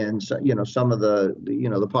so, some of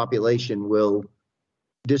the population will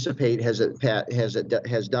dissipate as it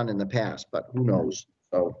has done in the past, but who knows?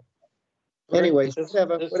 So anyways,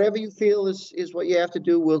 whatever you feel is what you have to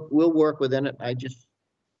do. We'll work within it. I just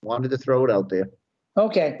wanted to throw it out there.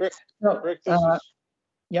 Okay. Rick,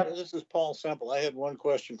 Yep. this is Paul Semple. I had one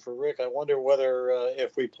question for Rick. I wonder whether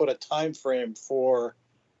if we put a time frame for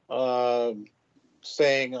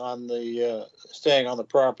staying on the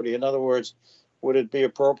property. In other words, would it be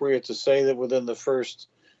appropriate to say that within the first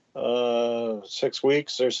 6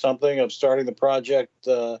 weeks or something of starting the project,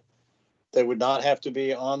 they would not have to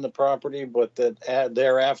be on the property, but that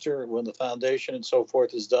thereafter, when the foundation and so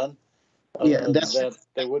forth is done, that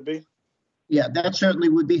they would be? Yeah, that certainly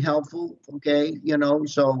would be helpful. Okay,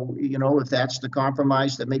 so if that's the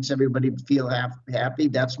compromise that makes everybody feel happy,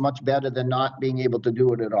 that's much better than not being able to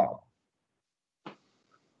do it at all.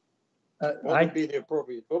 What would be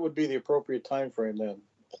the appropriate time frame then?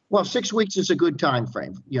 Well, 6 weeks is a good time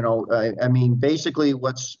frame. I mean, basically,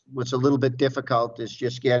 what's a little bit difficult is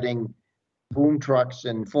just getting boom trucks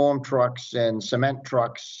and form trucks and cement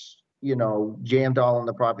trucks, jammed all on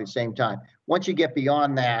the property at the same time. Once you get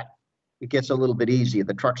beyond that, it gets a little bit easier.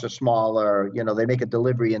 The trucks are smaller, they make a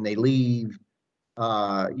delivery and they leave,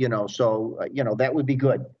 so that would be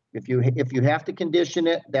good. If you have to condition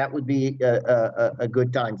it, that would be a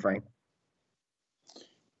good time frame.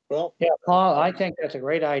 Well, yeah, Paul, I think that's a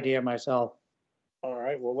great idea myself. All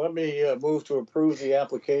right. Well, let me move to approve the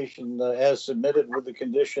application as submitted with the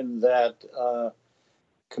condition that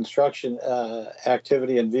construction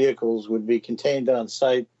activity and vehicles would be contained on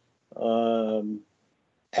site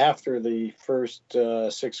after the first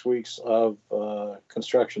 6 weeks of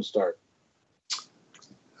construction start.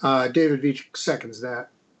 David Veach seconds that.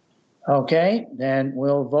 Okay, then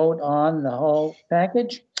we'll vote on the whole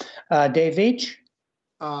package. Dave Veach?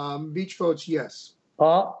 Veach votes yes.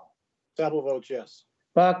 Paul? Semple votes yes.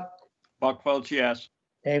 Buck? Buck votes yes.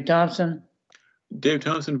 Dave Thompson? Dave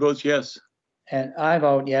Thompson votes yes. And I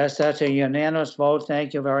vote yes. That's a unanimous vote.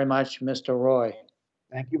 Thank you very much, Mr. Roy.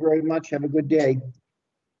 Thank you very much. Have a good day.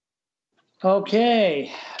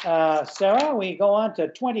 Okay, Sarah, we go on to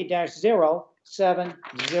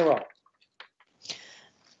 20-070.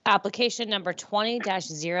 Application number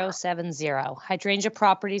 20-070, Hydrangea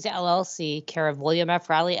Properties LLC, care of William F.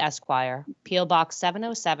 Riley Esquire, P.O. Box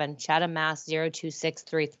 707, Chatham, Mass.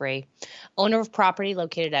 02633. Owner of property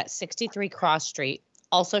located at 63 Cross Street,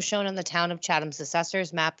 also shown on the Town of Chatham's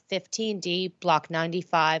Assessors Map 15D, Block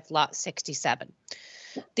 95, Lot 67.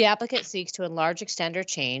 The applicant seeks to enlarge, extend, or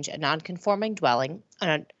change a non-conforming dwelling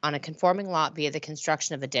on a conforming lot via the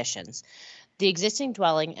construction of additions. The existing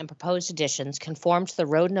dwelling and proposed additions conform to the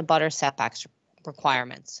road and abutter setbacks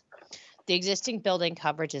requirements. The existing building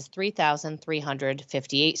coverage is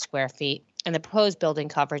 3,358 square feet, and the proposed building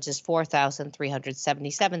coverage is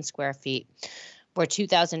 4,377 square feet, where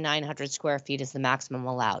 2,900 square feet is the maximum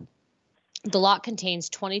allowed. The lot contains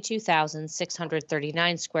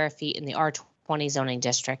 22,639 square feet in the R20 zoning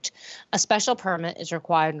district. A special permit is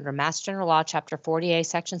required under Mass General Law, Chapter 40A,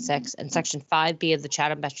 Section 6, and Section 5B of the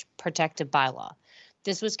Chatham Protective Bylaw.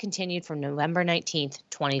 This was continued from November 19th,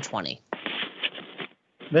 2020.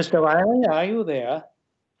 Mr. Riley, are you there?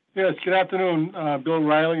 Yes, good afternoon. Bill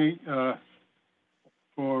Riley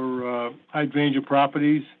for Hydrangea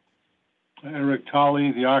Properties. Eric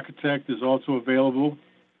Tolley, the architect, is also available.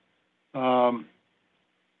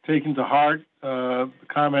 Taken to heart the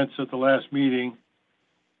comments at the last meeting,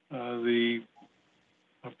 the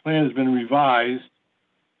plan has been revised,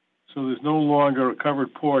 so there's no longer a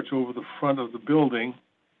covered porch over the front of the building.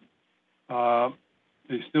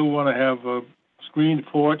 They still want to have a screened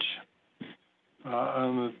porch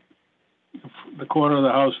on the corner of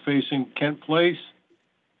the house facing Kent Place,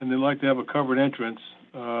 and they'd like to have a covered entrance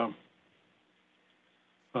to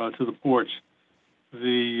the porch.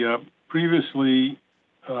 Previously,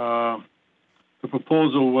 the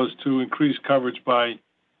proposal was to increase coverage by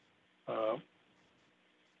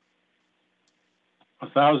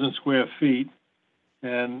 1,000 square feet,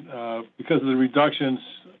 and because of the reductions,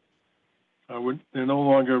 they're no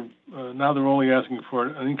longer, now they're only asking for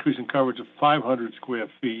an increase in coverage of 500 square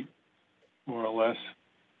feet, more or less.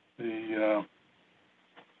 You've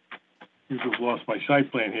lost my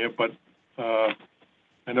site plan here, but I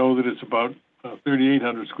know that it's about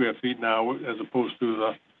 3,800 square feet now, as opposed to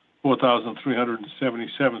the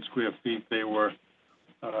 4,377 square feet they were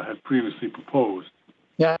had previously proposed.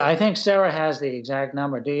 Yeah, I think Sarah has the exact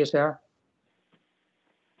number. Do you, Sarah?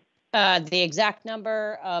 The exact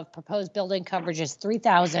number of proposed building coverage is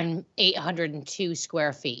 3,802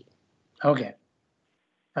 square feet. Okay.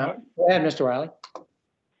 Go ahead, Mr. Riley.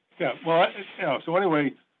 Yeah, well, so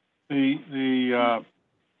anyway, the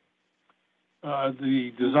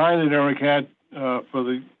design that Eric had for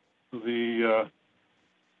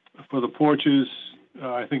the porches,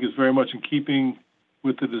 I think is very much in keeping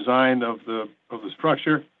with the design of the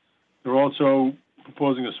structure. They're also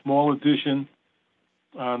proposing a small addition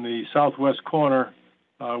on the southwest corner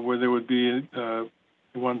where there would be they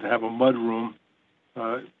wanted to have a mud room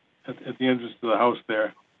at the entrance to the house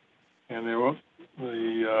there, and I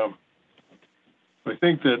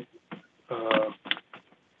think that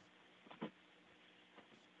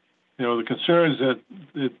the concerns that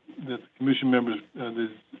the commission members, the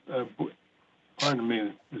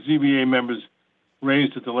ZBA members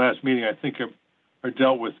raised at the last meeting, I think are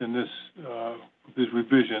dealt with in these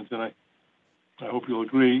revisions, and I hope you'll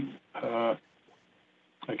agree. I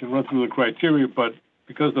can run through the criteria, but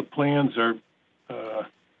because the plans are a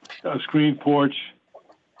screened porch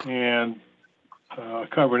and a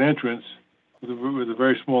covered entrance with a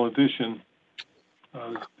very small addition,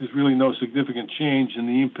 there's really no significant change in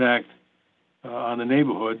the impact on the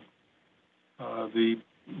neighborhood. The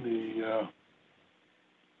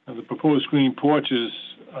proposed screened porches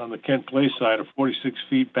on the Kent Place side are 46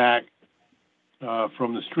 feet back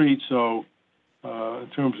from the street, so in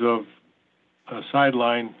terms of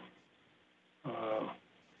sideline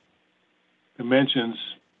dimensions,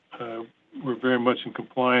 we're very much in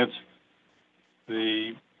compliance.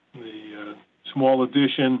 The small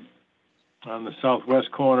addition on the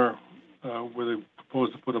southwest corner where they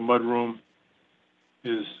propose to put a mudroom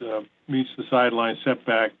meets the sideline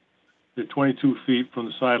setback. They're 22 feet from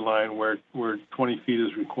the sideline where 20 feet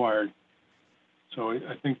is required. So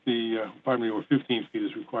I think where 15 feet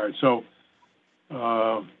is required. So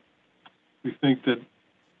we think that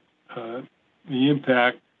the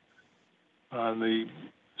impact on the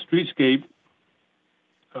streetscape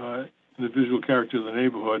and the visual character of the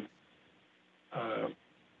neighborhood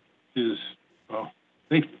is, well,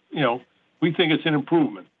 we think it's an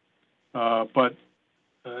improvement, but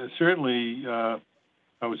certainly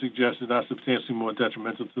I would suggest it's not substantially more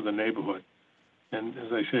detrimental to the neighborhood. And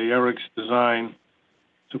as I say, Eric's design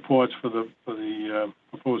supports for the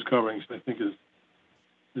proposed coverings, I think is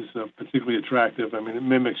particularly attractive. I mean, it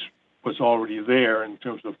mimics what's already there in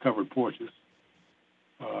terms of covered porches.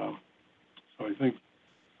 So I think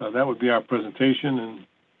that would be our presentation, and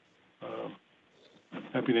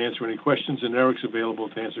happy to answer any questions, and Eric's available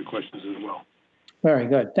to answer questions as well. Very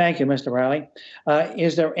good. Thank you, Mr. Riley.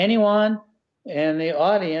 Is there anyone in the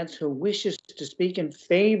audience who wishes to speak in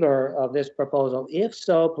favor of this proposal? If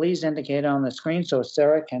so, please indicate on the screen so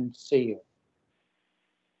Sarah can see you.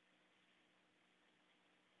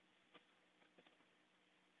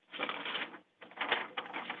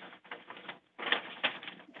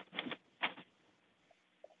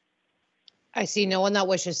 I see no one that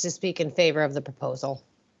wishes to speak in favor of the proposal.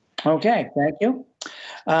 Okay, thank you.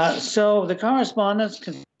 So the correspondence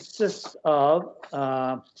consists of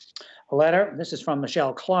a letter. This is from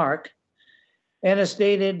Michelle Clark, and it's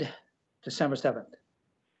dated December 7th.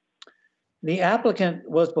 The applicant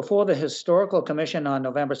was before the Historical Commission on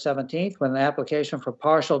November 17th with an application for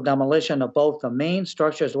partial demolition of both the main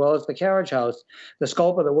structure as well as the carriage house. The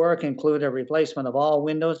scope of the work included a replacement of all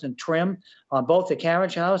windows and trim on both the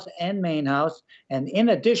carriage house and main house, and in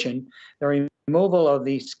addition, the removal of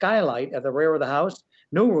the skylight at the rear of the house,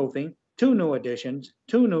 new roofing, 2 new additions,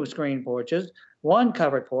 2 new screen porches, 1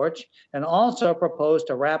 covered porch, and also proposed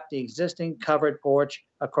to wrap the existing covered porch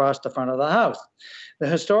across the front of the house. The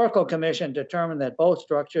Historical Commission determined that both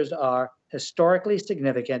structures are historically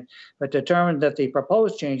significant, but determined that the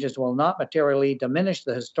proposed changes will not materially diminish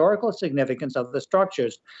the historical significance of the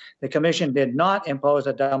structures. The Commission did not impose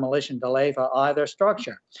a demolition delay for either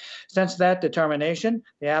structure. Since that determination,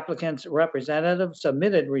 the applicant's representative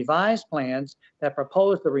submitted revised plans that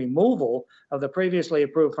propose the removal of the previously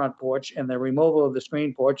approved front porch and the removal of the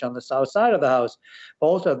screen porch on the south side of the house.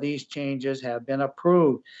 Both of these changes have been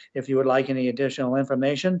approved. If you would like any additional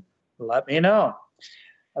information, let me know.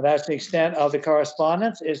 That's the extent of the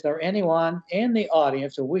correspondence. Is there anyone in the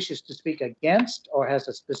audience who wishes to speak against or has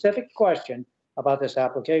a specific question about this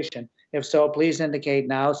application? If so, please indicate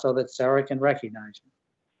now so that Sarah can recognize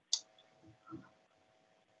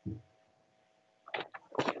you.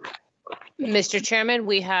 Mr. Chairman,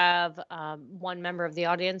 we have one member of the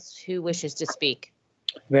audience who wishes to speak.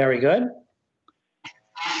 Very good.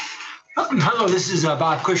 Hello, this is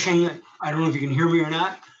Bob Cushing. I don't know if you can hear me or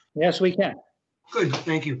not. Yes, we can. Good,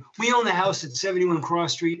 thank you. We own the house at 71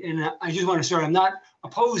 Cross Street, and I just want to start, I'm not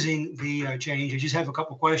opposing the change. I just have a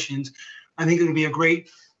couple questions. I think it'll be a great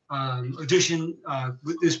addition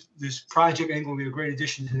with this project. I think it will be a great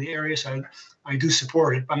addition to the area, so I do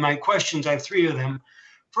support it. But my questions, I have three of them.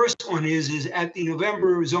 First one is at the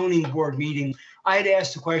November zoning board meeting, I had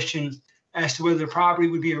asked a question as to whether the property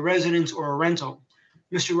would be a residence or a rental.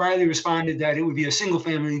 Mr. Riley responded that it would be a single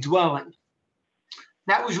family dwelling.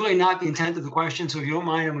 That was really not the intent of the question, so if you don't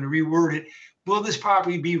mind, I'm going to reword it. Will this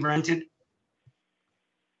property be rented?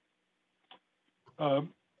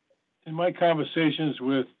 In my conversations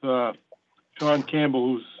with Sean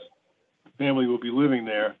Campbell, whose family will be living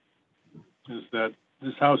there, is that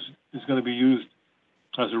this house is going to be used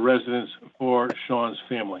as a residence for Sean's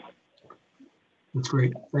family. That's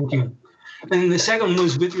great, thank you. And the second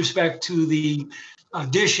was with respect to the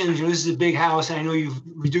additions. You know, this is a big house, and I know you've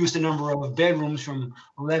reduced the number of bedrooms from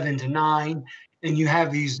 11 to 9, and you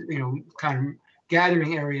have these, you know, kind of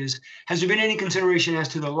gathering areas. Has there been any consideration as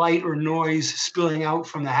to the light or noise spilling out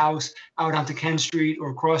from the house out onto Kent Street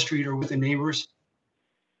or Cross Street or with the neighbors?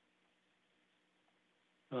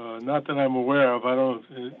 Not that I'm aware of. I don't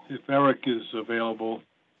know if Eric is available.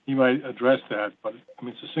 He might address that, but I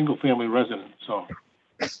mean, it's a single family residence, so.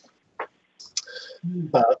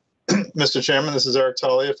 Mr. Chairman, this is Eric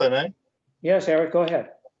Tully, if I may. Yes, Eric, go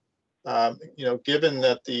ahead. You know, given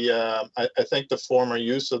that I think the former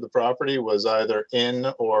use of the property was either inn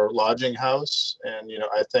or lodging house, and you know,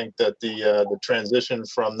 I think that the transition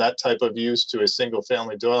from that type of use to a single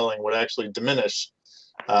family dwelling would actually diminish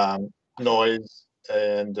noise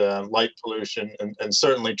and light pollution, and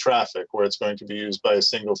certainly traffic, where it's going to be used by a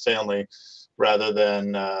single family rather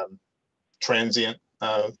than transient,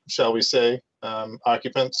 shall we say,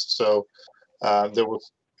 occupants. So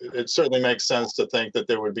it certainly makes sense to think that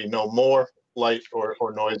there would be no more light or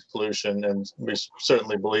noise pollution, and we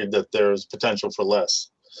certainly believe that there's potential for less.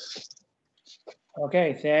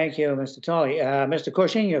 Okay, thank you, Mr. Tully. Mr.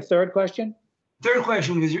 Cushing, your third question? Third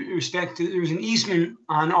question with respect to, there's an easement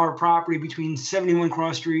on our property between 71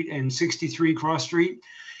 Cross Street and 63 Cross Street.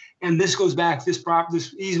 And this goes back,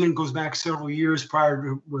 this easement goes back several years prior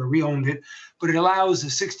to where we owned it, but it allows the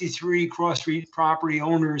 63 Cross Street property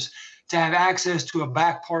owners to have access to a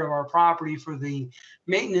back part of our property for the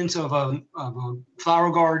maintenance of a flower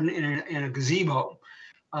garden and a gazebo.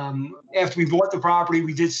 After we bought the property,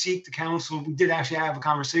 we did seek the council. We did actually have a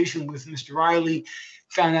conversation with Mr. Riley,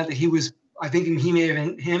 found out that he was, I think he may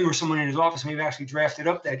have, him or someone in his office may have actually drafted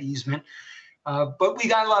up that easement. But we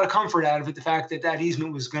got a lot of comfort out of it, the fact that that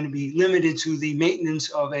easement was going to be limited to the maintenance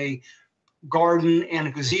of a garden and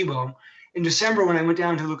a gazebo. In December, when I went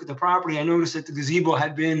down to look at the property, I noticed that the gazebo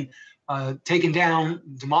had been taken down,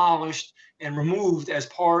 demolished, and removed as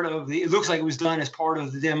part of the, it looks like it was done as part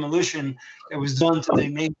of the demolition that was done to the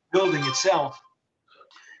main building itself.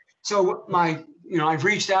 So I've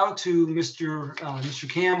reached out to Mr.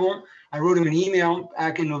 Campbell. I wrote him an email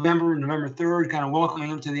back in November 3rd, kind of welcoming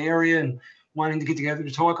him to the area and wanting to get together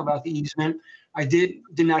to talk about the easement. I did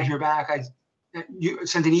not hear back. I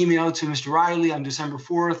sent an email to Mr. Riley on December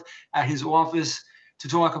 4th at his office to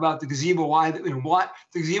talk about the gazebo, why the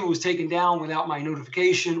gazebo was taken down without my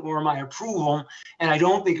notification or my approval, and I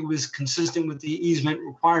don't think it was consistent with the easement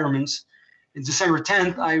requirements. On December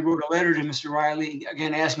 10th, I wrote a letter to Mr. Riley,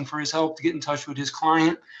 again asking for his help to get in touch with his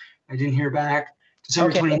client. I didn't hear back.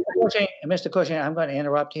 December 29th. Mr. Cushing, I'm going to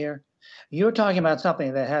interrupt here. You're talking about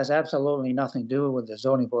something that has absolutely nothing to do with the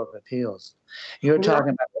Zoning Board of Appeals. You're talking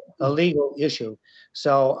about a legal issue.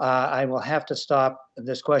 So I will have to stop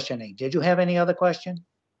this questioning. Did you have any other question?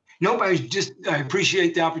 Nope, I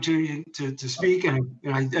appreciate the opportunity to speak. And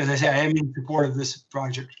as I said, I am in support of this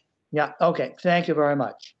project. Yeah, okay. Thank you very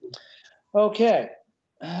much. Okay.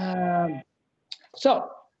 So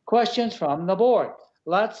questions from the board.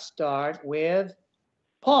 Let's start with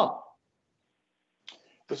Paul.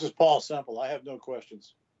 This is Paul Semple. I have no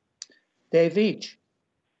questions. Dave Veach.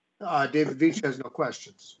 David Veach has no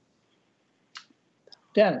questions.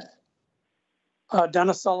 Dennis.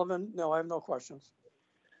 Dennis Sullivan, no, I have no questions.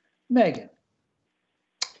 Megan.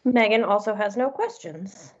 Megan also has no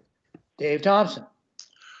questions. Dave Thompson.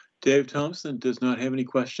 Dave Thompson does not have any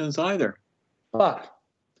questions either. Buck.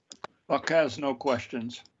 Buck has no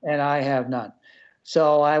questions. And I have none.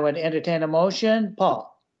 So I would entertain a motion. Paul.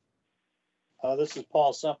 This is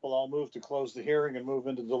Paul Semple. I'll move to close the hearing and move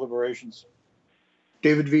into deliberations.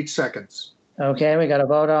 David Veach seconds. Okay, we got a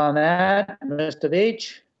vote on that. Mr.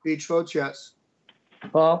 Veach. Veach votes yes.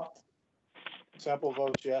 Paul. Semple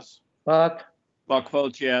votes yes. Buck. Buck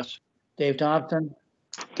votes yes. Dave Thompson.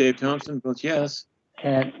 Dave Thompson votes yes.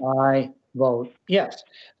 And I vote yes.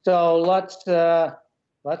 So let's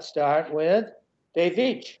start with Dave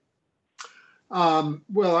Veach.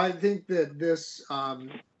 Well, I think that this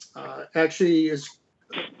actually is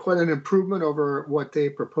quite an improvement over what they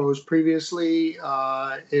proposed previously.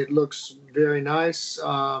 It looks very nice.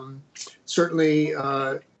 Certainly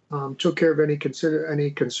took care of any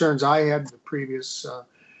concerns I had in the previous.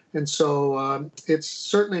 And so it's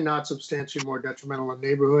certainly not substantially more detrimental to the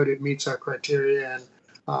neighborhood. It meets our criteria, and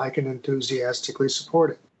I can enthusiastically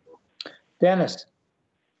support it. Dennis.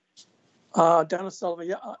 Dennis Sullivan,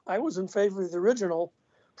 yeah, I was in favor of the original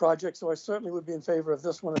project, so I certainly would be in favor of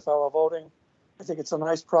this one if I were voting. I think it's a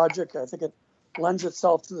nice project. I think it lends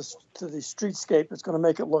itself to the streetscape. It's going to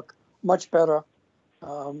make it look much better,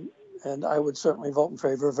 and I would certainly vote in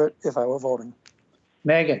favor of it if I were voting.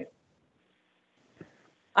 Megan.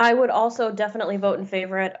 I would also definitely vote in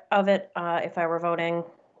favor of it if I were voting.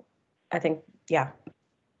 I think, yeah.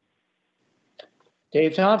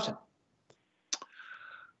 Dave Thompson.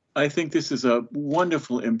 I think this is a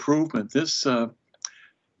wonderful improvement. This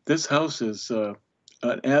house is an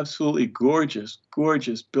absolutely gorgeous,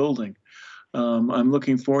 gorgeous building. I'm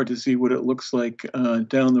looking forward to see what it looks like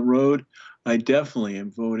down the road. I definitely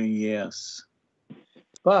am voting yes.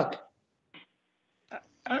 Buck.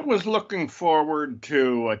 I was looking forward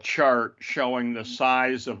to a chart showing the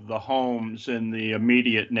size of the homes in the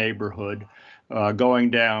immediate neighborhood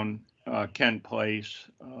going down Kent Place.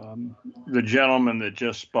 The gentleman that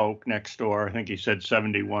just spoke next door, I think he said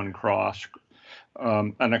 71 Cross,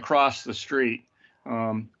 and across the street.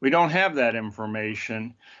 We don't have that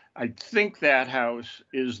information. I think that house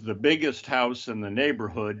is the biggest house in the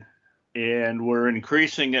neighborhood, and we're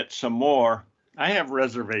increasing it some more. I have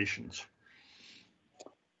reservations.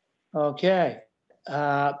 Okay.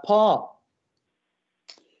 Paul.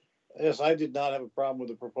 Yes, I did not have a problem with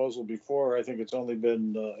the proposal before. I think it's only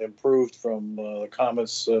been improved from the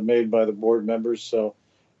comments made by the board members. So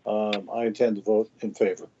I intend to vote in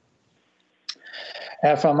favor.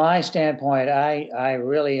 From my standpoint, I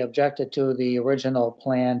really objected to the original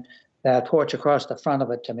plan. That porch across the front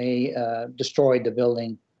of it, to me, destroyed the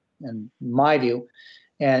building, in my view,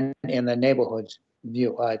 and in the neighborhood's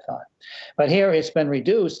view, I thought. But here it's been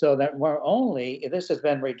reduced so that this has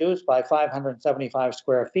been reduced by 575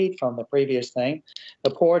 square feet from the previous thing.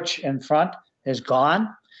 The porch in front is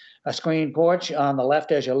gone. A screen porch on the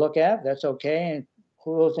left as you look at, that's okay. And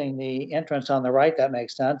closing the entrance on the right, that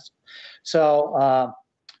makes sense. So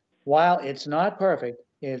while it's not perfect,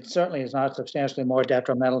 it certainly is not substantially more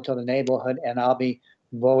detrimental to the neighborhood, and I'll be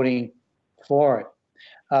voting for it.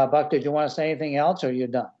 Buck, did you want to say anything else, or are you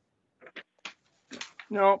done?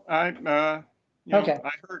 No, Okay.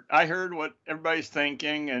 I heard what everybody's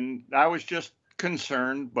thinking, and I was just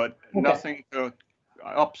concerned, but Okay. nothing to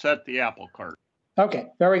upset the apple cart.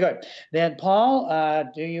 Okay, very good. Then, Paul,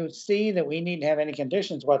 do you see that we need to have any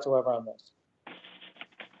conditions whatsoever on this?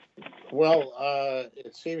 Well,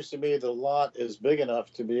 it seems to me the lot is big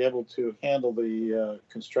enough to be able to handle the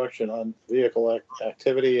construction on vehicle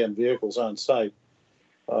activity and vehicles on site.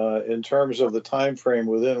 In terms of the time frame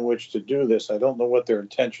within which to do this, I don't know what their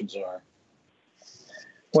intentions are.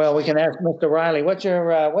 Well, we can ask Mr. Riley. What's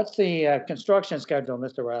the construction schedule,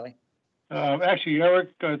 Mr. Riley? Actually,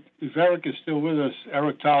 Eric, if Eric is still with us,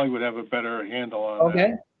 Eric Tolley would have a better handle on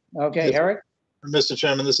that. Okay, Eric? Mr.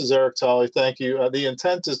 Chairman, this is Eric Tolley. Thank you. The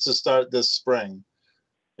intent is to start this spring.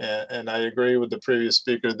 And I agree with the previous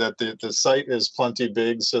speaker that the site is plenty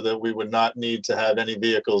big so that we would not need to have any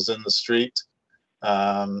vehicles in the street.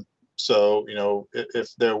 So,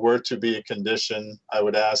 if there were to be a condition, I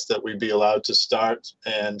would ask that we be allowed to start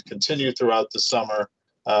and continue throughout the summer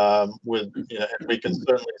and we can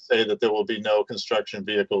certainly say that there will be no construction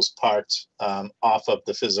vehicles parked off of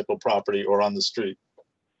the physical property or on the street.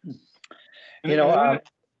 In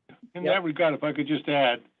that regard, if I could just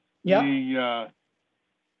add, the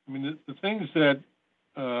things that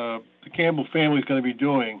the Campbell family is going to be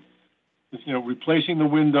doing is, replacing the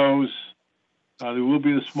windows. There will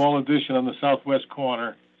be a small addition on the southwest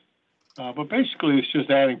corner, but basically it's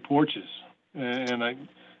just adding porches.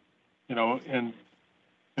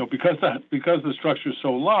 Because the structure is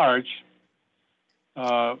so large,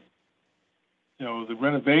 the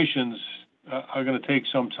renovations are going to take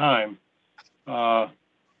some time. But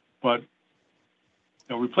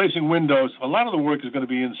replacing windows, a lot of the work is going to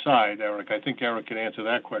be inside, Eric. I think Eric can answer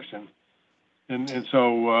that question. And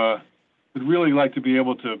so we'd really like to be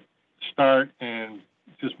able to start and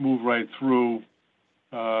just move right through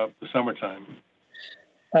the summertime.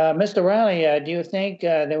 Mr. Riley, do you think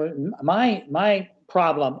my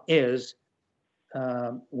problem is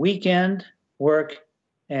weekend work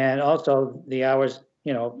and also the hours,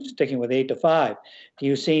 sticking with 8 to 5. Do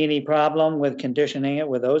you see any problem with conditioning it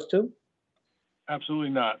with those two? Absolutely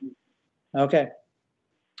not. Okay.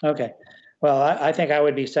 Okay. Well, I think I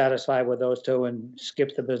would be satisfied with those two and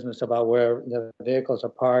skip the business about where the vehicles are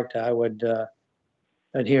parked. I would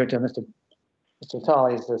adhere to Mr.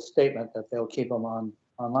 Tully's statement that they'll keep them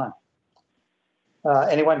online.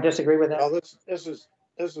 Anyone disagree with that? Well, this is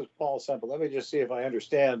Paul Semple. Let me just see if I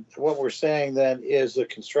understand. What we're saying then is the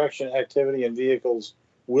construction activity and vehicles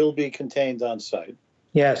will be contained on site.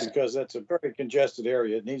 Yes, Because that's a very congested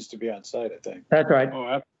area. It needs to be on site, I think. that's right.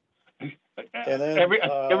 Oh, And then,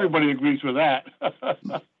 everybody agrees with that.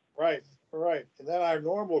 Right. And then our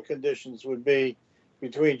normal conditions would be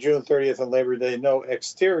between June 30th and Labor Day, no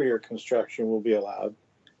exterior construction will be allowed.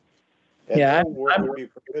 And Yeah, no work would be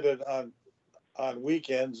permitted on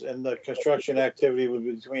weekends, and the construction activity would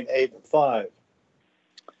be between 8 and 5.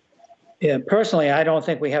 Yeah, personally, I don't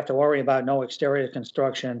think we have to worry about no exterior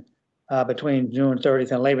construction between June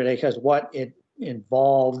 30th and Labor Day, because what it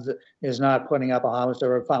involves is not putting up a house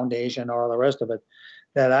or a foundation or the rest of it.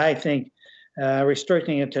 That I think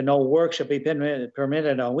restricting it to no work should be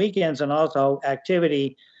permitted on weekends, and also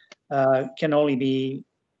activity can only be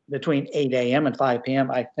between 8 a.m. and 5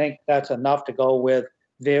 p.m. I think that's enough to go with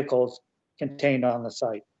vehicles contained on the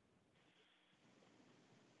site.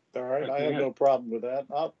 All right, I have no problem with that.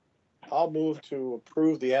 I'll move to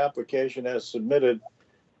approve the application as submitted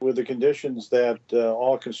with the conditions that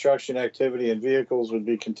all construction activity and vehicles would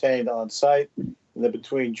be contained on site, and that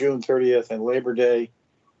between June 30th and Labor Day,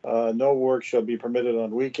 no work shall be permitted on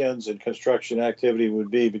weekends, and construction activity would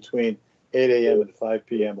be between 8 a.m. and 5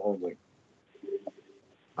 p.m. only.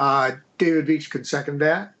 David Veach could second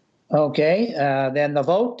that. Okay, then the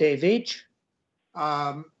vote, Dave Veach.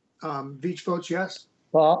 Veach votes yes.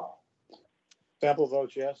 Paul. Sample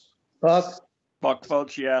votes yes. Buck. Buck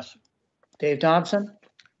votes yes. Dave Thompson.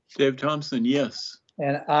 Dave Thompson, yes.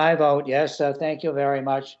 And I vote yes. So thank you very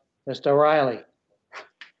much, Mr. Riley.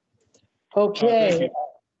 Okay,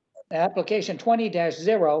 application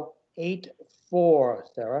 20-084,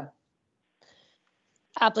 Sarah.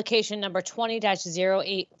 Application number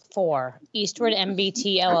 20-084, Eastward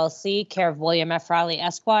MBT LLC, care of William F. Riley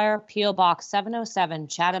Esquire, P.O. Box 707,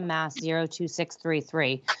 Chatham, Mass.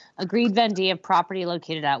 02633. Agreed vendee of property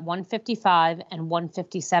located at 155 and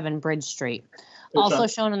 157 Bridge Street. Also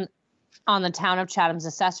shown on the Town of Chatham's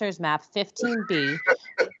Assessor's Map 15B,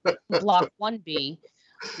 Block 1B,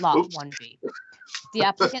 Lot 1B. The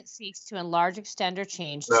applicant seeks to enlarge, extend, or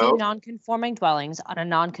change two non-conforming dwellings on a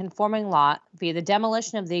non-conforming lot via the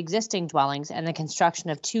demolition of the existing dwellings and the construction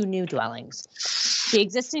of two new dwellings. The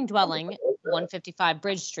existing dwelling, 155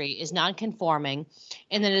 Bridge Street, is non-conforming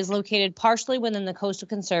in that it is located partially within the Coastal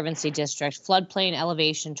Conservancy District, floodplain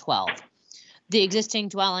elevation 12. The existing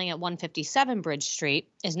dwelling at 157 Bridge Street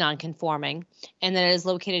is non-conforming, and that it is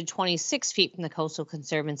located 26 feet from the Coastal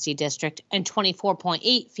Conservancy District and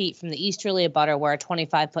 24.8 feet from the easterly abutter where a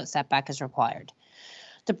 25-foot setback is required.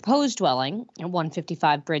 The proposed dwelling at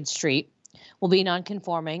 155 Bridge Street will be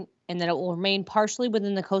non-conforming in that it will remain partially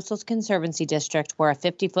within the Coastal Conservancy District where a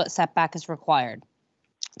 50-foot setback is required.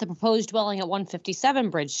 The proposed dwelling at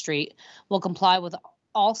 157 Bridge Street will comply with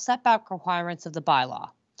all setback requirements of the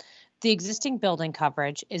bylaw. The existing building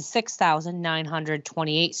coverage is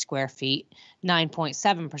 6,928 square feet,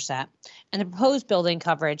 9.7%, and the proposed building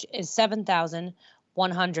coverage is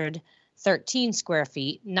 7,113 square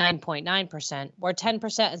feet, 9.9%, where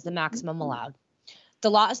 10% is the maximum allowed. The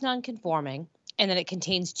lot is non-conforming, and that it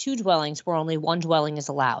contains two dwellings where only one dwelling is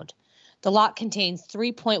allowed. The lot contains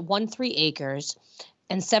 3.13 acres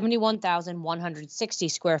and 71,160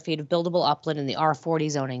 square feet of buildable upland in the R40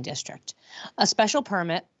 zoning district. A special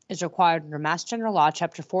permit is required under Mass General Law,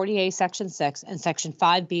 Chapter 48, Section 6, and Section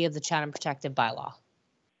 5B of the Chatham Protective Bylaw.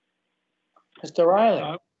 Mr.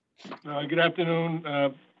 Riley. Good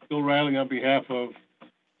afternoon, Bill Riley on behalf of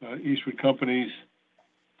Eastwood Companies.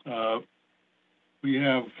 We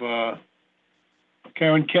have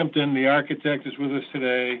Karen Kempton, the architect, is with us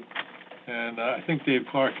today, and I think Dave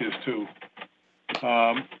Clark is too,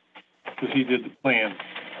 because he did the plan.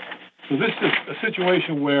 So this is a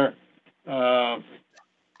situation where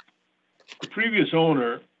the previous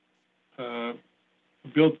owner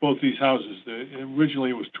built both these houses. Originally,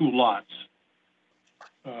 it was two lots.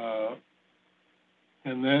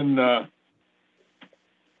 And then, I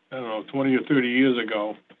don't know, 20 or 30 years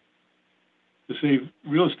ago, to save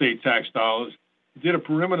real estate tax dollars, he did a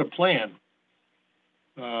perimeter plan.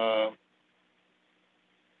 And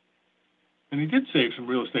he did save some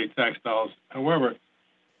real estate tax dollars. However,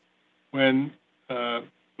 when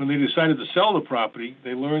when they decided to sell the property,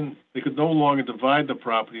 they learned they could no longer divide the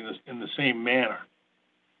property in the same manner.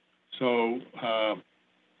 So, so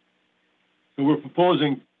we're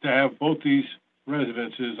proposing to have both these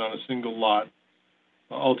residences on a single lot.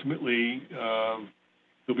 Ultimately,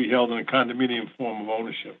 they'll be held in a condominium form of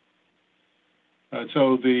ownership.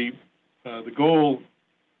 So the goal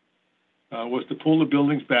was to pull the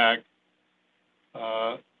buildings back,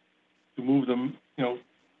 to move them,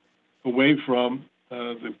 away from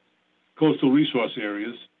the coastal resource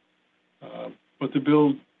areas, but to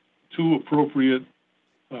build two appropriate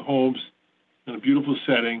homes in a beautiful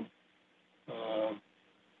setting.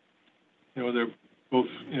 They're both,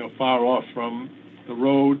 far off from the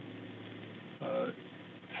road,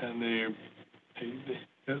 and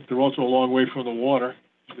they're also a long way from the water, as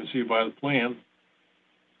you can see by the plan.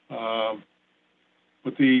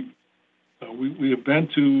 But we have been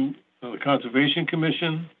to the Conservation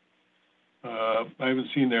Commission. I haven't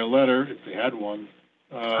seen their letter, if they had one.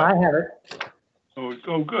 I have it.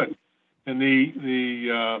 Oh, good. And they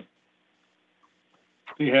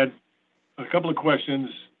had a couple of questions.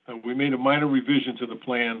 We made a minor revision to the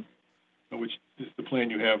plan, which is the plan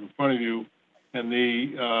you have in front of you, and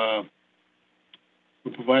we're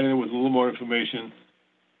providing them with a little more information.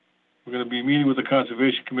 We're going to be meeting with the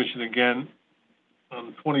Conservation Commission again on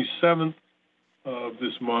the 27th of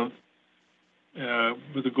this month,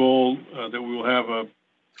 with the goal that we will have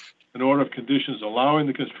an order of conditions allowing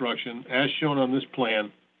the construction, as shown on this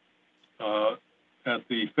plan, at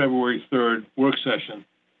the February 3rd work session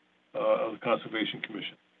of the Conservation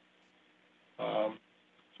Commission.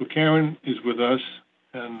 So Karen is with us,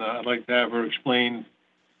 and I'd like to have her explain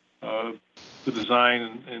the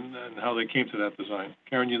design and how they came to that design.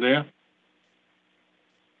 Karen, you there?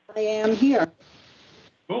 I am here.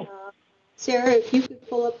 Cool. Sarah, if you could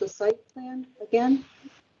pull up the site plan again.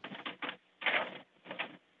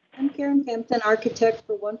 I'm Karen Kempton, architect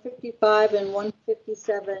for 155 and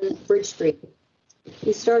 157 Bridge Street.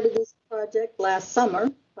 We started this project last summer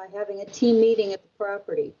by having a team meeting at the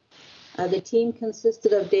property. The team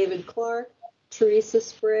consisted of David Clark, Teresa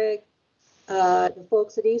Sprague, the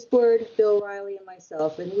folks at Eastward, Bill Riley, and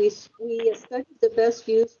myself. And we studied the best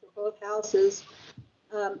use for both houses,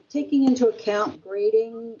 taking into account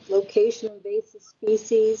grading, location of invasive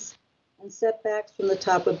species, and setbacks from the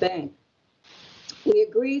top of bank. We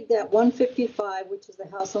agreed that 155, which is the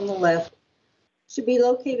house on the left, should be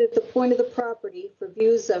located at the point of the property for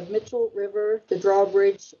views of Mitchell River, the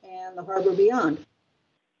drawbridge, and the harbor beyond.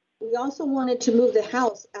 We also wanted to move the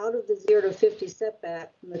house out of the 0 to 50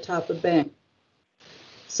 setback from the top of bank.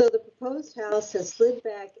 So the proposed house has slid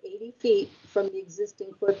back 80 feet from the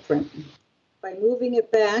existing footprint. By moving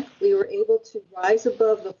it back, we were able to rise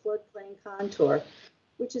above the floodplain contour,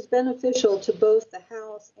 which is beneficial to both the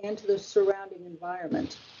house and to the surrounding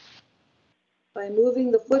environment. By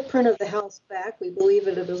moving the footprint of the house back, we believe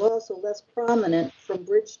that it is also less prominent from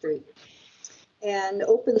Bridge Street and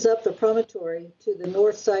opens up the promontory to the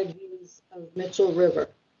north side views of Mitchell River.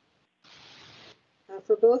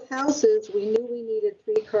 For both houses, we knew we needed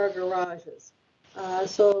 3-car garages.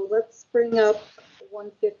 So let's bring up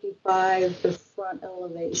 155, the front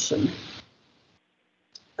elevation.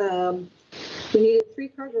 We needed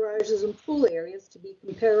 3-car garages and pool areas to be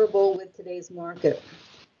comparable with today's market.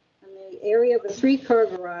 And the area of a 3-car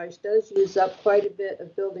garage does use up quite a bit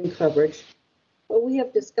of building coverage, but we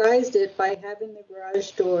have disguised it by having the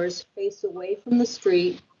garage doors face away from the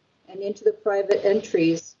street and into the private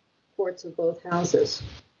entries ports of both houses.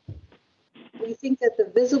 We think that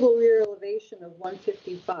the visible rear elevation of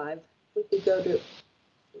 155, if we could go to,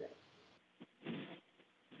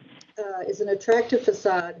 is an attractive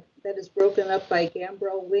facade that is broken up by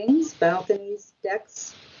gambrel wings, balconies,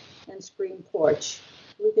 decks, and screen porch.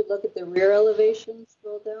 We could look at the rear elevation,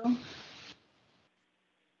 scroll down.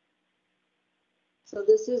 So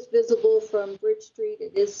this is visible from Bridge Street.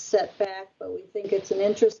 It is set back, but we think it's an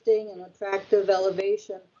interesting and attractive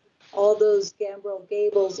elevation. All those gambrel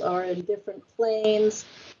gables are in different planes,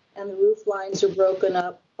 and the roof lines are broken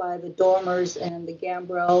up by the dormers and the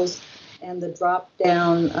gambrels and the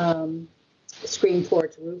drop-down screen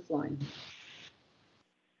porch roof line.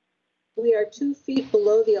 We are 2 feet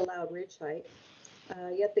below the allowed ridge height,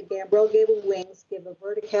 yet the gambrel gable wings give a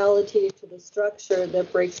verticality to the structure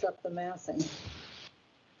that breaks up the massing.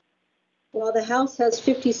 While the house has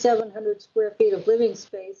 5,700 square feet of living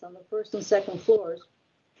space on the first and second floors,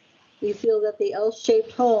 we feel that the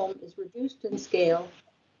L-shaped home is reduced in scale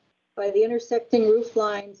by the intersecting roof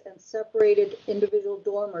lines and separated individual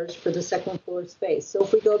dormers for the second floor space. So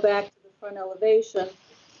if we go back to the front elevation,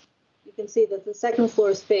 you can see that the second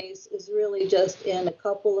floor space is really just in a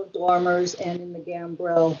couple of dormers and in the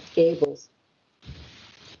gambrel gables.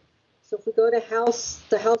 So if we go to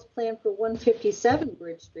the house plan for 157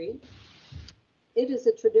 Bridge Street, it is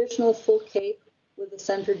a traditional full cape with a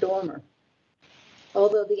center dormer.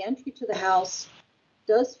 Although the entry to the house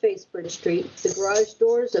does face Bridge Street, the garage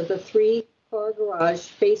doors of the 3-car garage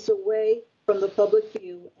face away from the public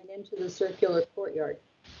view and into the circular courtyard.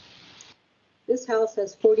 This house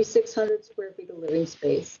has 4,600 square feet of living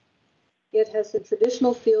space. It has the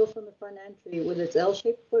traditional feel from the front entry with its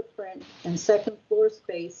L-shaped footprint and second floor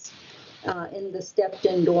space in the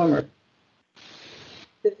stepped-in dormer.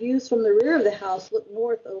 The views from the rear of the house look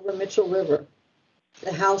north over Mitchell River.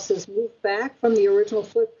 The house is moved back from the original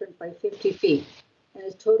footprint by 50 feet and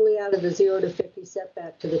is totally out of the 0 to 50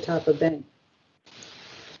 setback to the top of bank.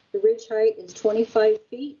 The ridge height is 25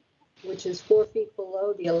 feet, which is 4 feet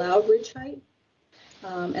below the allowed ridge height.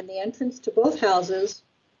 And the entrance to both houses,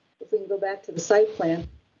 if we can go back to the site plan,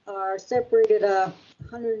 are separated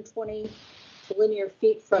 120 linear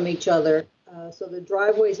feet from each other. So the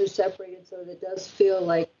driveways are separated so that it does feel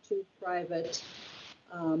like two private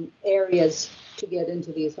areas to get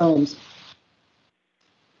into these homes.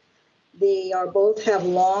 They both have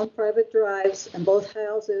long private drives, and both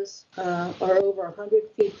houses are over 100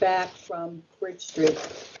 feet back from Bridge Street.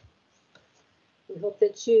 We hope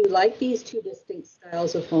that you like these two distinct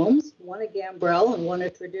styles of homes, one a gambrel and one a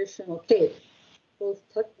traditional cape, both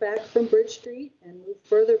tucked back from Bridge Street and moved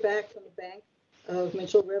further back from the bank of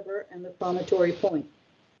Mitchell River and the Promontory Point.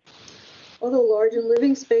 Although large in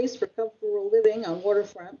living space for comfortable living on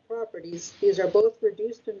waterfront properties, these are both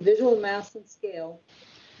reduced in visual mass and scale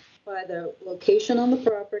by the location on the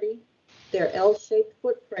property, their L-shaped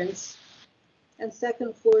footprints, and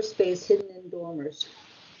second floor space hidden in dormers.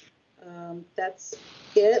 That's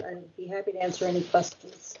it. I'd be happy to answer any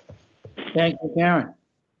questions. Thank you, Karen.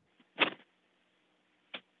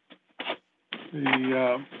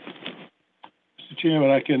 Mr. Chairman,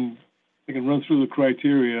 I can run through the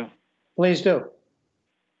criteria. Please do. All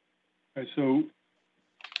right, so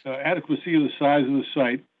adequacy of the size of the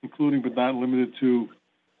site, including but not limited to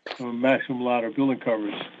maximum lot or building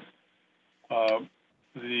coverage.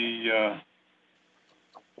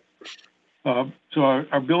 So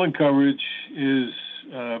our building coverage is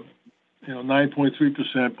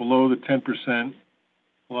 9.3% below the 10%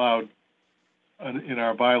 allowed in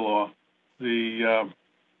our bylaw. The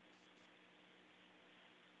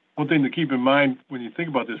one thing to keep in mind when you think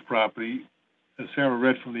about this property, as Sarah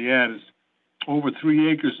read from the ad, is over 3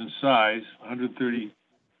 acres in size,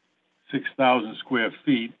 136,000 square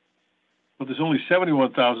feet, but there's only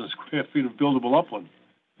 71,000 square feet of buildable upland.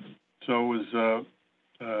 So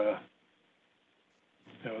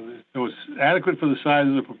it was adequate for the size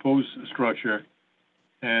of the proposed structure,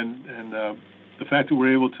 and the fact that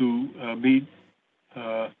we're able to meet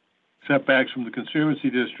setbacks from the Conservancy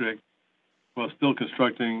District while still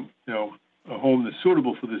constructing, a home that's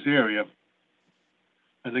suitable for this area,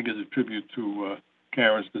 I think is a tribute to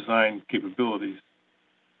Karen's design capabilities.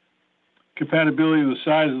 Compatibility of the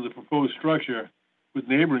size of the proposed structure with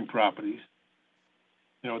neighboring properties.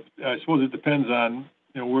 I suppose it depends on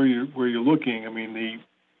where you're looking. I mean,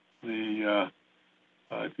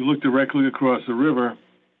 if you look directly across the river,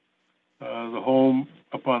 the home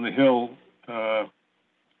up on the hill,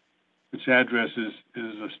 its address is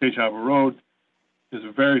Stage Harbor Road, is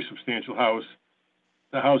a very substantial house.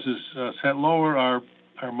 The houses set lower are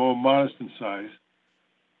more modest in size.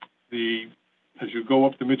 As you go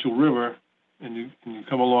up the Mitchell River and you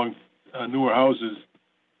come along newer houses,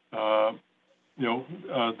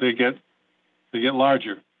 they get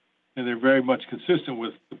larger, and they're very much consistent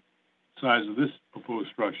with the size of this proposed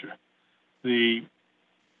structure. If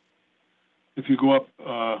you go up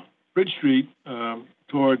Bridge Street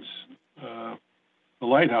towards the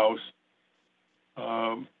lighthouse,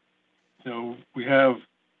 we have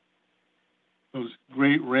those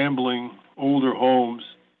great rambling older homes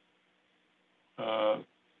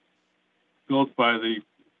built by the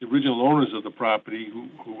original owners of the property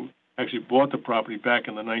who actually bought the property back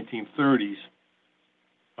in the 1930s.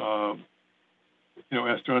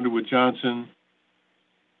 Esther Underwood Johnson,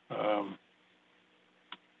 her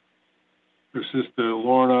sister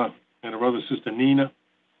Lorna, and her other sister Nina.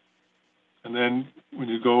 And then when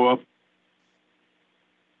you go up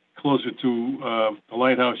closer to the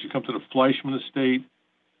lighthouse, you come to the Fleischman estate.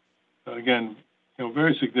 Again,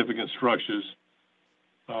 very significant structures.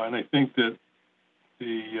 And I think that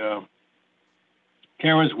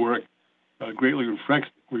Karen's work greatly reflects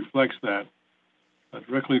that.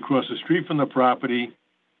 Directly across the street from the property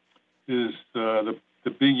is the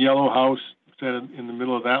big yellow house, homestead in the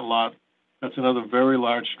middle of that lot. That's another very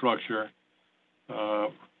large structure.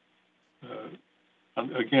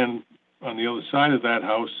 Again, on the other side of that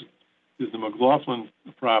house is the McLaughlin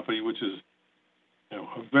property, which is,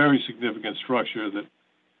 a very significant structure that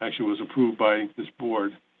actually was approved by this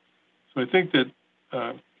board. So I think that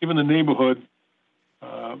given the neighborhood,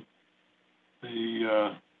 that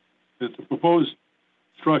the proposed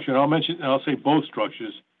structure, and I'll say both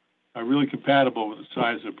structures, are really compatible with the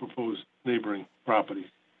size of proposed neighboring properties.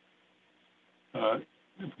 The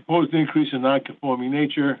proposed increase in non-conforming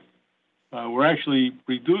nature, we're actually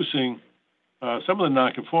reducing some of the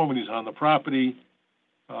non-conformities on the property.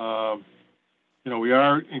 We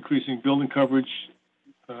are increasing building coverage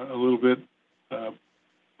a little bit,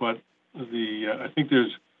 but I think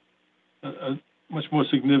there's a much more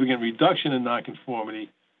significant reduction in non-conformity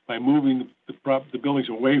by moving the buildings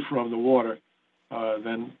away from the water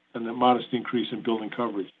than the modest increase in building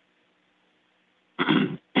coverage.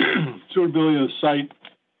 Suitability of the site,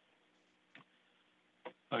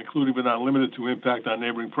 including but not limited to impact on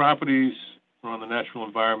neighboring properties or on the natural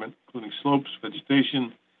environment, including slopes,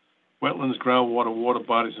 vegetation, wetlands, groundwater, water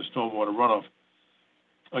bodies, and stormwater runoff.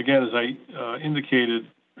 Again, as I indicated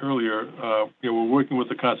earlier, we're working with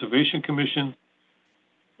the Conservation Commission,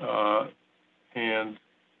 and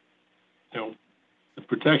the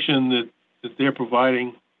protection that they're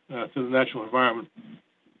providing to the natural environment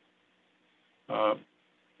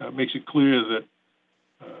makes it clear that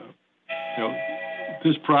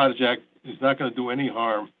this project is not going to do any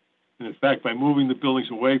harm, and in fact, by moving the buildings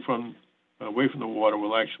away from the water,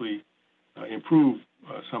 will actually improve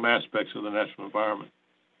some aspects of the natural environment.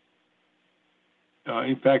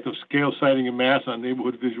 Impact of scale, siting, and mass on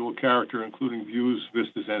neighborhood visual character, including views,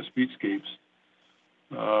 vistas, and streetscapes.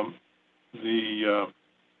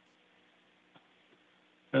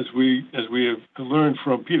 As we have learned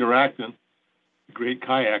from Peter Acton, the great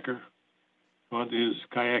kayaker, on his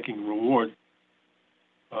kayaking reward,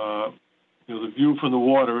 the view from the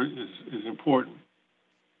water is important,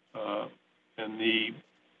 and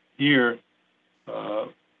here,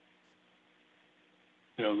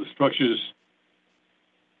 the structures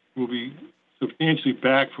will be substantially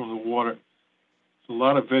back from the water. It's a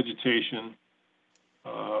lot of vegetation.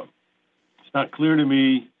 It's not clear to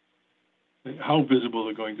me how visible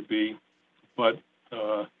they're going to be, but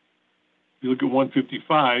if you look at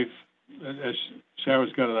 155, as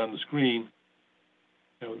Sarah's got it on the screen,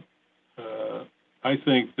 I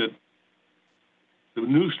think that the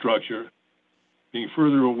new structure, being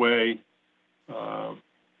further away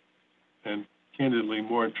and candidly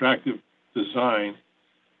more attractive design,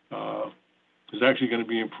 is actually going to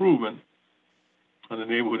be improvement on the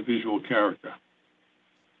neighborhood visual character.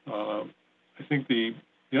 I think the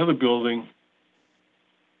other building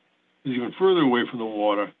is even further away from the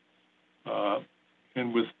water,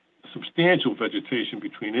 and with substantial vegetation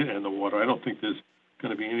between it and the water. I don't think there's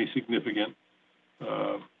going to be any significant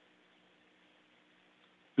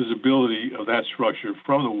visibility of that structure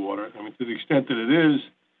from the water. I mean, to the extent that it is,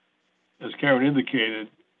 as Karen indicated,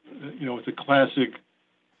 it's a classic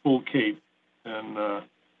full cape, and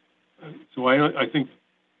so I think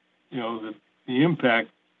that the impact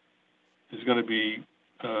is going to be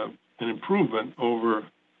an improvement over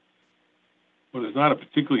what is not a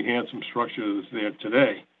particularly handsome structure that's there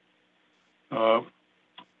today.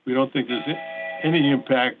 We don't think there's any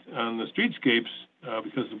impact on the streetscapes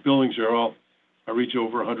because the buildings are reach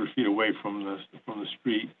over 100 feet away from the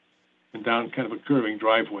street and down kind of a curving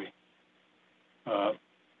driveway. Wow,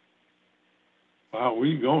 where are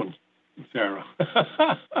you going, Sarah?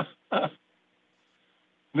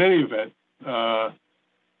 In any event,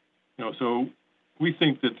 so we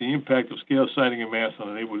think that the impact of scale, siting, and mass on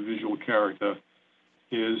the neighborhood visual character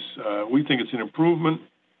is, we think it's an improvement,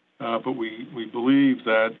 but we believe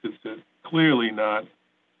that it's clearly not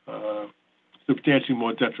substantially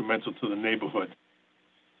more detrimental to the neighborhood.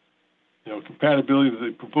 Compatibility with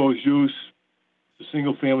the proposed use, the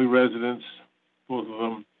single-family residence, both of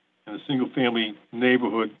them, and a single-family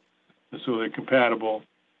neighborhood, and so they're compatible.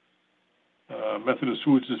 Method of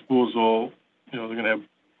sewage disposal, they're going to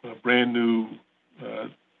have brand new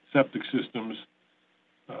septic systems.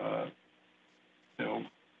 There'll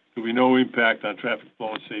be no impact on traffic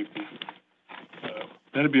flow and safety.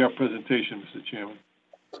 That'll be our presentation, Mr. Chairman.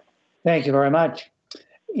 Thank you very much.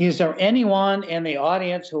 Is there anyone in the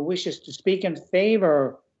audience who wishes to speak in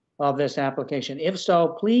favor of this application? If so,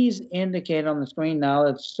 please indicate on the screen now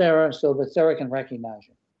that Sarah, so that Sarah can recognize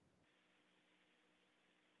you.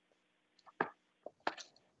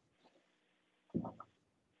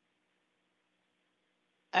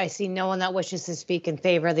 I see no one that wishes to speak in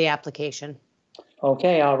favor of the application.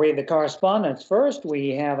 Okay, I'll read the correspondence. First, we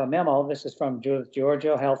have a memo. This is from Judith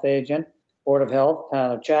Giorgio, Health Agent, Board of Health,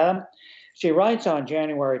 Town of Chatham. She writes on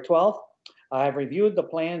January 12th, I've reviewed the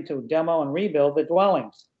plan to demo and rebuild the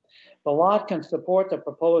dwellings. The lot can support the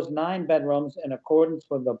proposed 9 bedrooms in accordance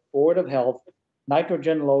with the Board of Health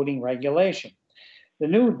nitrogen loading regulation. The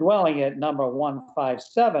new dwelling at number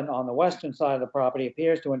 157 on the western side of the property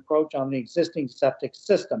appears to encroach on the existing septic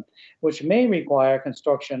system, which may require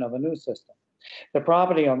construction of a new system. The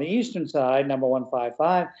property on the eastern side, number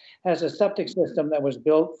 155, has a septic system that was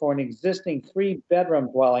built for an existing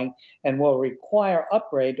 3-bedroom dwelling and will require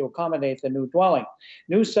upgrade to accommodate the new dwelling.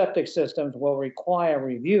 New septic systems will require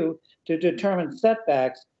review to determine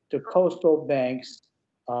setbacks to coastal banks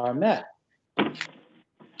are met.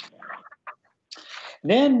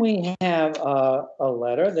 Then we have a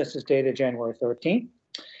letter. This is dated January 13th.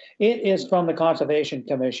 It is from the Conservation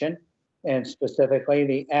Commission, and specifically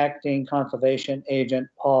the acting conservation agent,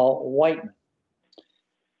 Paul Whiteman.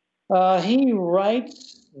 He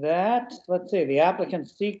writes that, let's see, the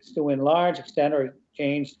applicant seeks to enlarge, extend, or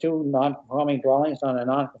change 2 non-conforming dwellings on a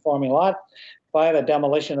non-conforming lot by the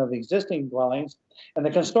demolition of the existing dwellings and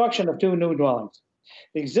the construction of 2 new dwellings.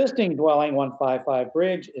 The existing dwelling, 155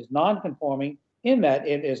 Bridge, is non-conforming in that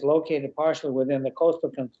it is located partially within the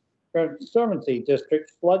Coastal Conservancy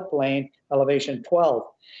District floodplain elevation 12.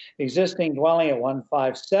 The existing dwelling at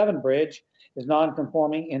 157 Bridge is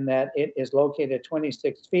non-conforming in that it is located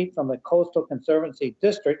 26 feet from the Coastal Conservancy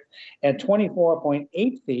District and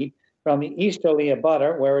 24.8 feet from the easterly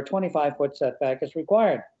abutter, where a 25-foot setback is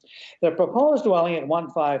required. The proposed dwelling at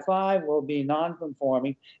 155 will be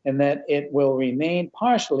non-conforming in that it will remain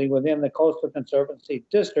partially within the Coastal Conservancy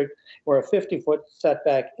District, where a 50-foot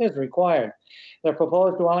setback is required. The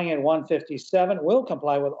proposed dwelling at 157 will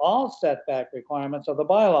comply with all setback requirements of the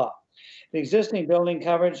bylaw. The existing building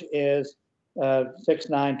coverage is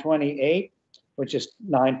 6928, which is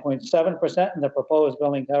 9.7%, and the proposed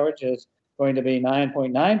building coverage is going to be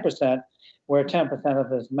 9.9%, where 10% of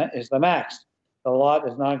this is the max. The lot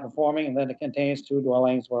is non-conforming, and then it contains 2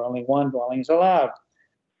 dwellings where only 1 dwelling is allowed.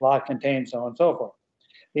 Lot contains so on and so forth.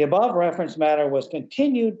 The above reference matter was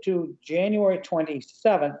continued to January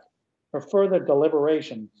 27th for further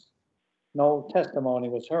deliberations. No testimony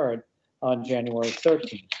was heard on January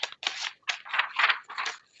 13th.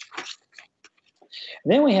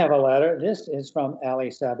 Then we have a letter. This is from Ally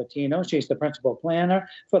Sabatino. She's the principal planner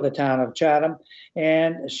for the town of Chatham,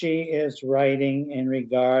 and she is writing in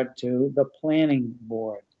regard to the planning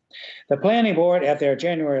board. The planning board at their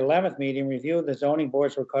January 11th meeting reviewed the zoning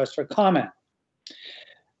board's request for comment.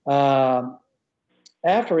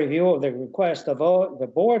 After review of the request, the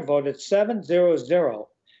board voted 7-0-0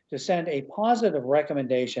 to send a positive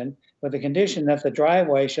recommendation with the condition that the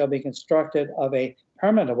driveway shall be constructed of a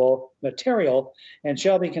permeable material and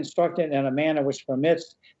shall be constructed in a manner which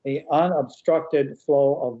permits the unobstructed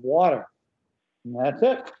flow of water. And that's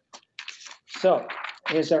it. So,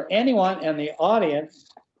 is there anyone in the audience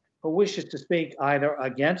who wishes to speak either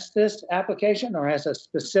against this application or has a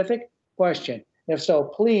specific question? If so,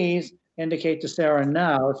 please indicate to Sarah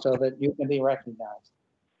now so that you can be recognized.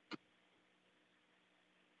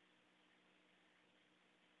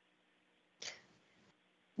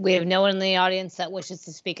 We have no one in the audience that wishes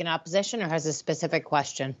to speak in opposition or has a specific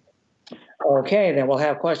question. Okay, then we'll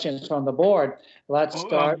have questions from the board. Let's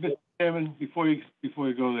start. Mr. Chairman, before you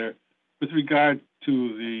go there, with regard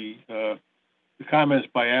to the comments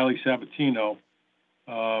by Ally Sabatino,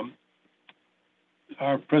 our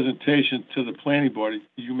presentation to the planning board,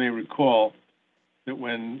 you may recall that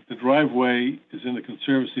when the driveway is in the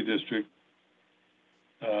Conservancy District,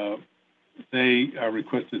 they are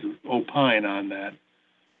requested to opine on that.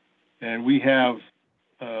 And we have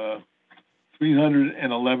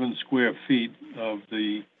 311 square feet of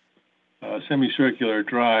the semicircular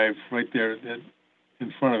drive right there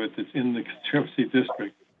in front of it that's in the Conservancy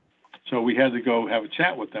District. So we had to go have a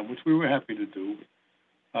chat with them, which we were happy to do.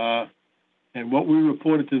 And what we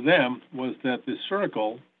reported to them was that the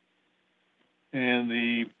circle and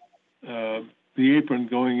the apron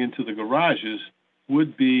going into the garages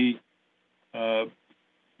would be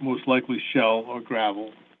most likely shell or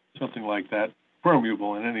gravel, something like that,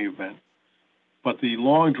 permeable in any event. But the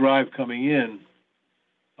long drive coming in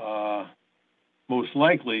most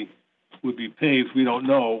likely would be paved. We don't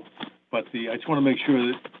know, but I just want to make sure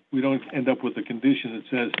that we don't end up with a condition that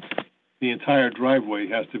says the entire driveway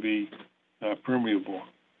has to be permeable.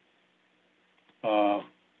 So,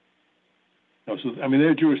 I mean,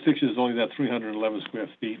 their jurisdiction is only that 311 square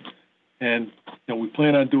feet. And, we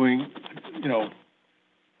plan on doing,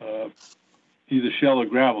 either shell or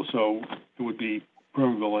gravel, so it would be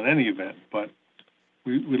permeable in any event. But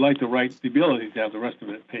we'd like the ability to have the rest of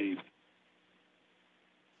it paved.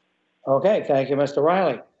 Okay, thank you, Mr.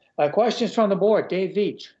 Riley. Questions from the board? Dave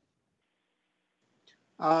Veach.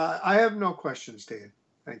 I have no questions, Dave.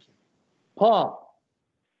 Thank you. Paul.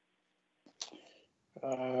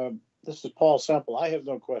 This is Paul Semple. I have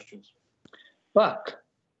no questions. Buck.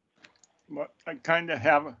 Well, I kind of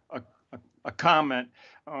have a comment.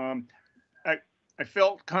 I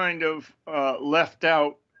felt kind of left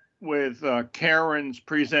out with Karen's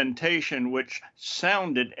presentation, which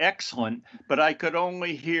sounded excellent, but I could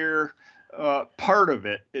only hear part of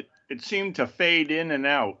it. It seemed to fade in and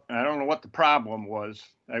out. I don't know what the problem was.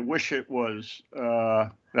 I wish it was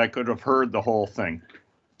I could have heard the whole thing.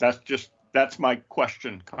 That's my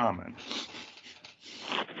comment.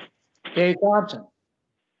 Dave Thompson.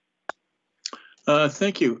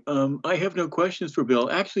 Thank you. I have no questions for Bill.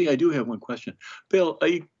 Actually, I do have one question. Bill, are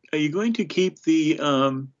you going to keep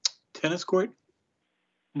the tennis court?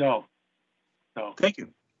 No. Thank you.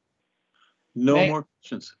 No more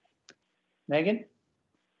questions. Megan?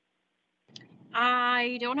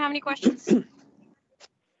 I don't have any questions.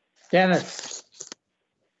 Dennis?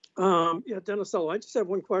 Yeah, Dennis, I just have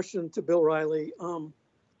one question to Bill Riley.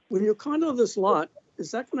 When you condo this lot,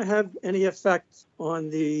 is that going to have any effect on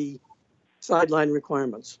the sideline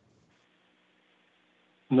requirements?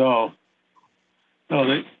 No.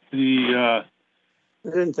 I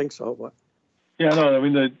didn't think so, but. Yeah, no, I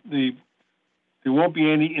mean, there won't be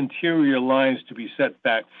any interior lines to be set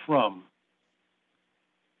back from.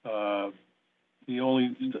 The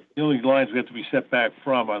only lines we have to be set back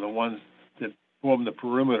from are the ones that form the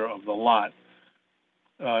perimeter of the lot.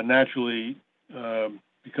 Naturally,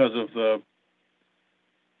 because of the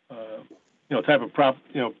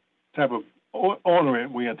type of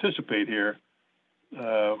ornament we anticipate here,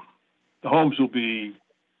 the homes will be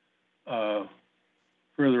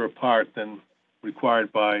further apart than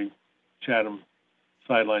required by Chatham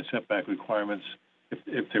sideline setback requirements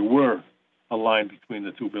if there were a line between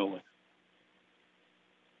the two buildings.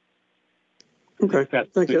 Okay,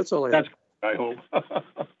 thank you. That's all I have. I hope.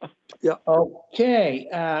 Yeah. Okay,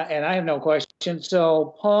 and I have no questions.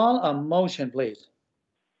 So, Paul, a motion, please.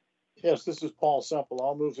 Yes, this is Paul Semple.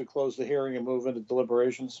 I'll move to close the hearing and move into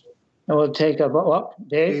deliberations. And we'll take a vote.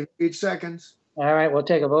 Dave? Veach seconds. All right, we'll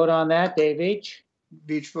take a vote on that. Dave Veach?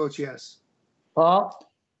 Veach votes yes. Paul?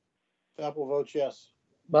 Semple votes yes.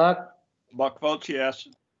 Buck? Buck votes yes.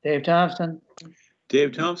 Dave Thompson?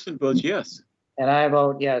 Dave Thompson votes yes. And I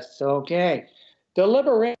vote yes. Okay.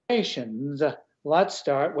 Deliberations. Let's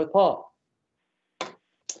start with Paul.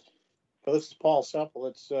 Well, this is Paul Semple.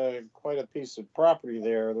 It's quite a piece of property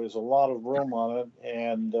there. There's a lot of room on it,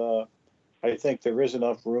 and I think there is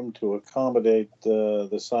enough room to accommodate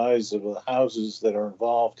the size of the houses that are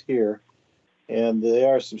involved here. And they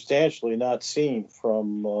are substantially not seen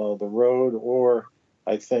from the road or,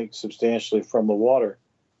 I think, substantially from the water.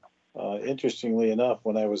 Interestingly enough,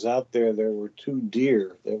 when I was out there, there were 2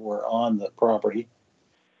 deer that were on the property.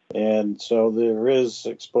 And so there is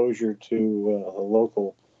exposure to a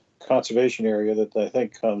local conservation area that I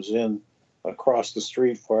think comes in across the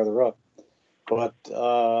street farther up. But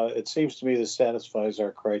it seems to me this satisfies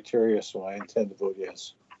our criteria, so I intend to vote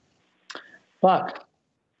yes. Buck?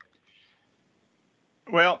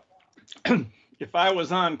 Well, if I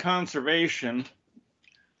was on conservation,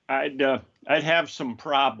 I'd have some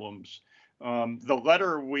problems. The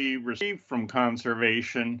letter we received from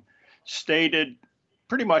conservation stated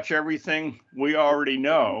pretty much everything we already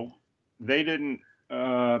know. They didn't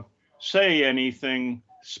say anything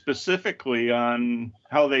specifically on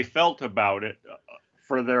how they felt about it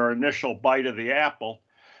for their initial bite of the apple.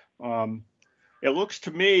 It looks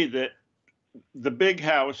to me that the big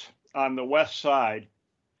house on the west side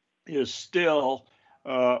is still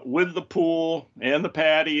with the pool and the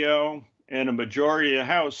patio and a majority of the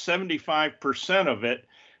house, 75% of it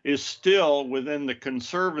is still within the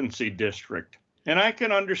conservancy district. And I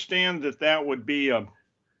can understand that that would be a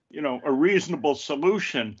reasonable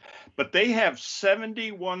solution, but they have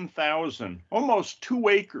 71,000, almost 2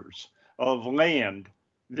 acres of land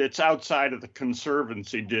that's outside of the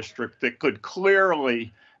conservancy district that could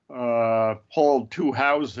clearly hold 2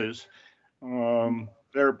 houses.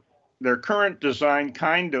 Their current design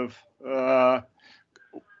kind of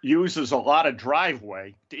uses a lot of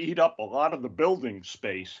driveway to eat up a lot of the building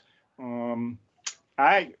space.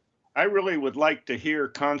 I really would like to hear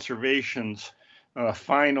conservation's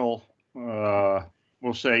final,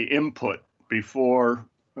 we'll say, input before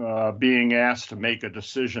being asked to make a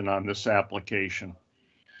decision on this application.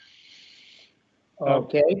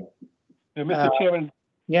 Okay. Mr. Chairman.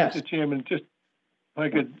 Yes. Mr. Chairman, just if I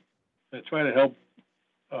could try to help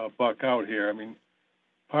Buck out here. I mean,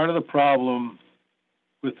 part of the problem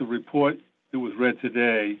with the report that was read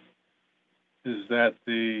today is that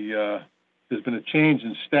there's been a change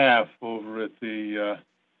in staff over at the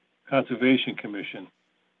Conservation Commission.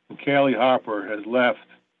 And Callie Harper has left,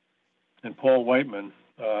 and Paul Whiteman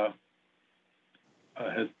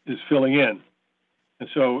is filling in. And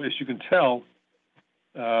so, as you can tell,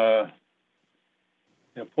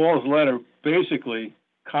 Paul's letter basically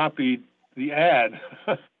copied the ad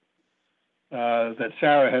that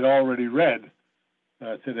Sarah had already read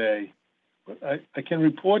today. But I can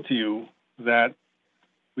report to you that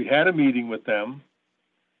we had a meeting with them.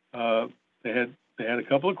 They had a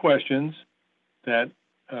couple of questions that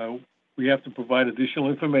we have to provide additional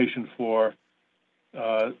information for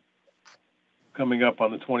coming up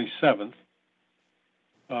on the 27th.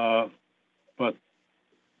 But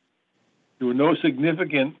there were no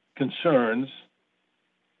significant concerns,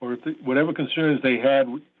 or whatever concerns they had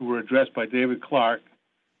were addressed by David Clark,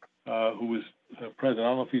 who was present. I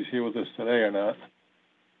don't know if he's here with us today or not.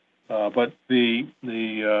 But the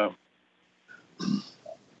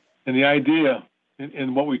idea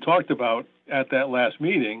and what we talked about at that last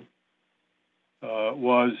meeting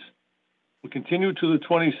was we continue to the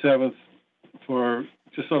 27th for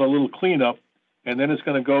just sort of a little cleanup, and then it's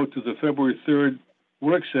going to go to the February 3rd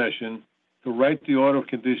work session to write the order of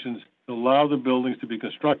conditions to allow the buildings to be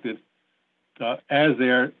constructed as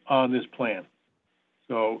they're on this plan.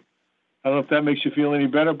 So I don't know if that makes you feel any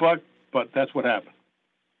better, Buck, but that's what happened.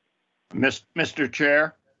 Mr.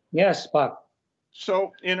 Chair? Yes, Buck.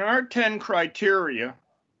 So in our 10 criteria,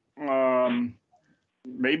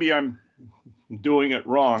 maybe I'm doing it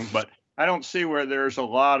wrong, but I don't see where there's a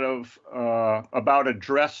lot of about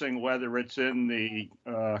addressing whether it's in the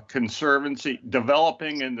conservancy,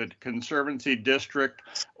 developing in the conservancy district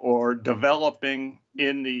or developing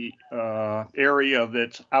in the area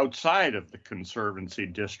that's outside of the conservancy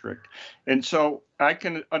district. And so I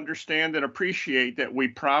can understand and appreciate that we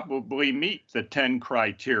probably meet the 10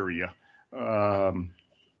 criteria.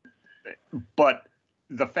 But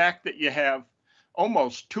the fact that you have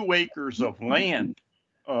almost 2 acres of land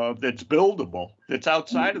that's buildable, that's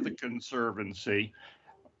outside of the conservancy,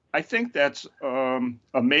 I think that's a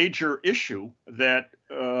major issue that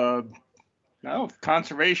if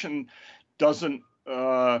conservation doesn't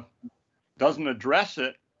address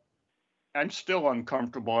it, I'm still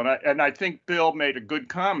uncomfortable. And I think Bill made a good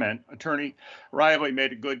comment. Attorney Riley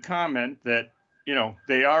made a good comment that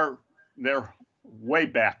they're way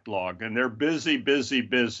backlogged and they're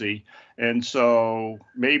busy. And so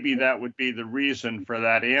maybe that would be the reason for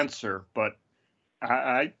that answer. But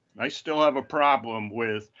I still have a problem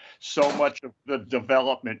with so much of the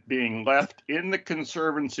development being left in the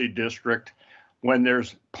conservancy district when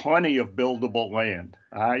there's plenty of buildable land.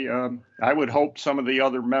 I would hope some of the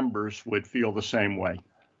other members would feel the same way.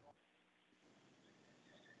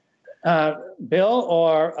 Bill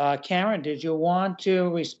or Karen, did you want to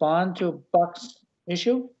respond to Buck's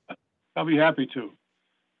issue? I'll be happy to.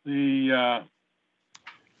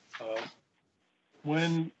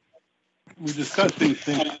 When we discuss these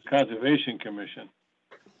things with the Conservation Commission,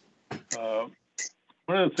 one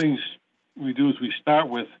of the things we do is we start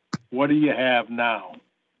with, what do you have now?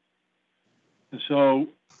 And so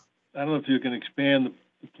I don't know if you can expand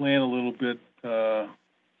the plan a little bit,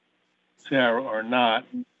 Sarah, or not,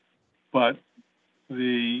 but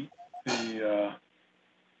the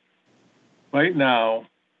right now,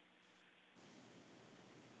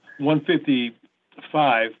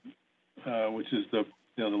 155, which is the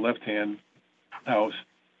left-hand house,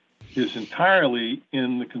 is entirely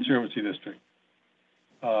in the Conservancy District.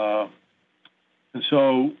 And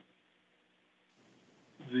so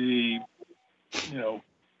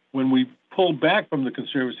when we pull back from the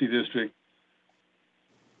Conservancy District,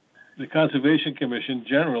 the Conservation Commission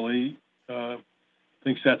generally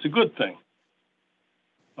thinks that's a good thing.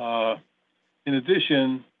 In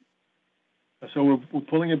addition, so we're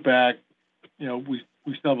pulling it back. We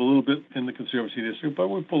still have a little bit in the Conservancy District, but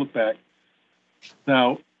we'll pull it back.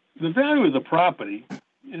 Now, the value of the property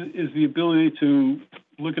is the ability to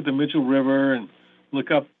look at the Mitchell River and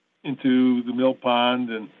look up into the Mill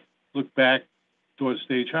Pond and look back towards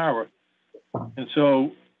Stage Harbor. And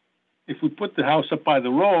so if we put the house up by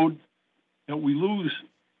the road, we lose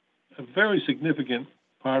a very significant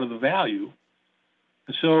part of the value.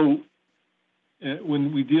 And so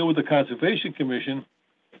when we deal with the Conservation Commission,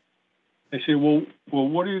 they say, well,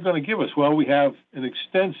 what are you going to give us? Well, we have an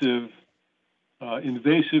extensive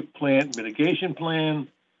invasive plant mitigation plan,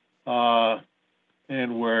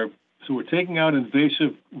 and we're taking out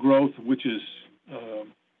invasive growth, which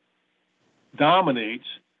dominates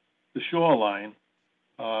the shoreline,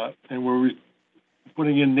 and we're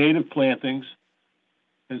putting in native plantings.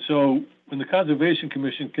 And so when the Conservation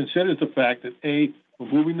Commission considers the fact that A, we're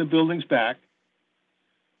moving the buildings back,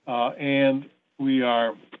 and we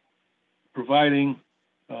are providing,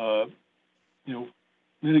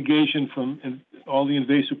 mitigation from all the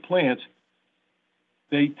invasive plants,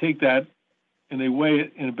 they take that and they weigh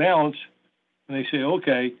it in a balance, and they say,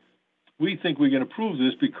 okay, we think we can approve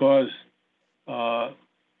this because,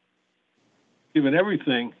 given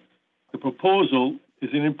everything, the proposal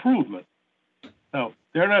is an improvement. Now,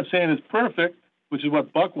 they're not saying it's perfect, which is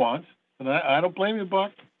what Buck wants, and I don't blame you,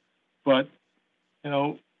 Buck, but,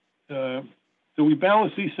 so we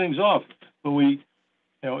balance these things off when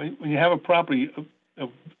when you have a property of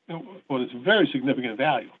it's a very significant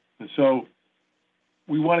value. And so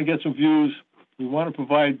we want to get some views. We want to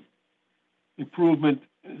provide improvement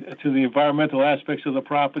to the environmental aspects of the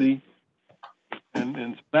property.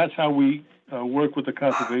 And that's how we work with the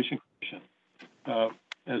Conservation Commission.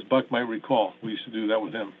 As Buck might recall, we used to do that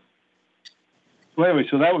with him. So anyway,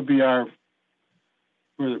 so that would be our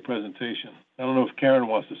further presentation. I don't know if Karen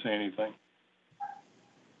wants to say anything.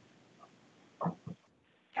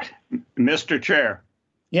 Mr. Chair.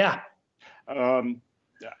 Yeah.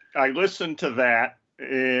 I listened to that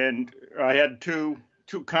and I had two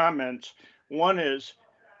comments. One is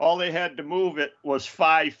all they had to move it was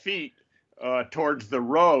 5 feet towards the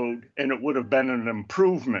road and it would have been an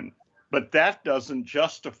improvement. But that doesn't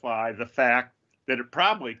justify the fact that it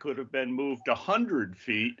probably could have been moved 100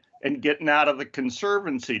 feet and getting out of the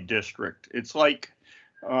Conservancy District. It's like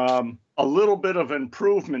a little bit of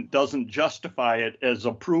improvement doesn't justify it as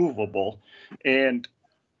approvable. And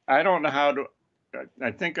I don't know how to,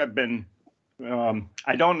 I think I've been,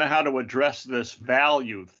 I don't know how to address this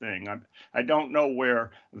value thing. I don't know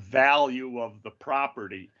where value of the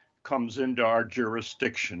property comes into our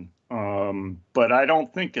jurisdiction, but I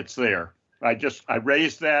don't think it's there. I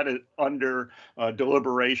raised that under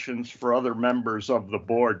deliberations for other members of the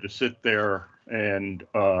board to sit there and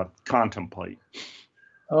contemplate.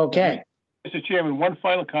 Okay. Mr. Chairman, one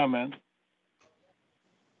final comment.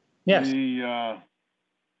 Yes. The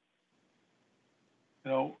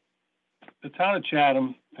town of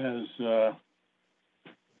Chatham has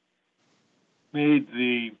made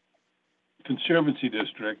the Conservancy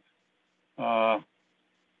District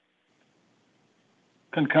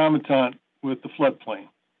concomitant with the floodplain,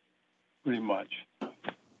 pretty much.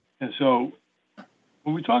 And so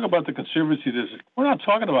when we talk about the Conservancy District, we're not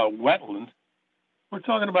talking about wetland. We're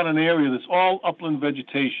talking about an area that's all upland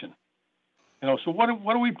vegetation. So what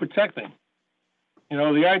are we protecting?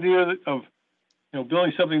 The idea of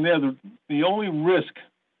building something there, the only risk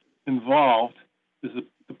involved is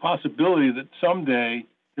the possibility that someday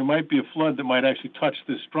there might be a flood that might actually touch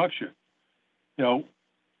this structure. The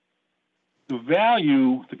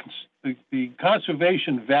value, the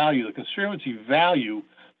conservation value, the conservancy value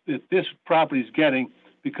that this property is getting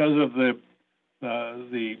because of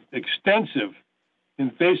the extensive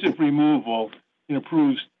invasive removal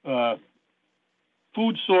improves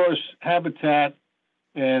food source, habitat,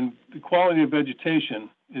 and the quality of vegetation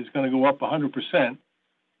is going to go up 100%.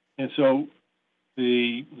 And so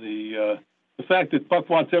the fact that Buck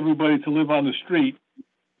wants everybody to live on the street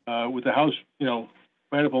with the house,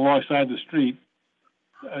 right up alongside the street,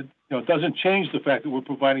 doesn't change the fact that we're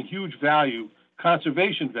providing huge value,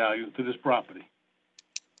 conservation value to this property.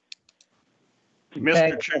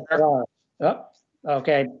 Mr. Chair. Oh,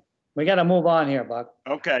 okay. We got to move on here, Buck.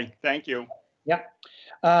 Okay, thank you. Yep.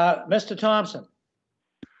 Mr. Thompson.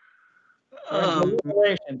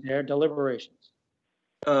 Deliberations here, deliberations.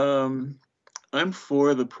 I'm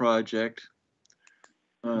for the project.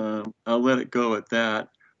 I'll let it go at that.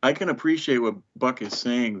 I can appreciate what Buck is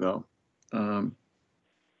saying, though.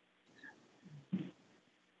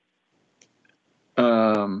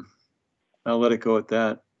 I'll let it go at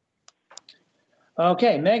that.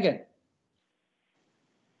 Okay, Megan.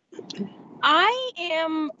 I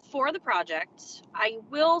am for the project. I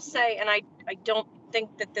will say, and I don't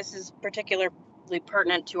think that this is particularly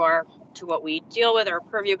pertinent to what we deal with or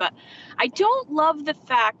purview, but I don't love the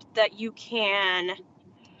fact that you can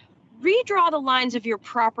redraw the lines of your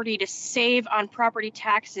property to save on property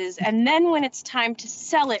taxes, and then when it's time to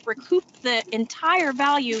sell it, recoup the entire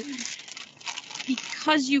value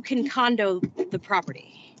because you can condo the property.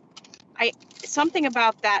 Something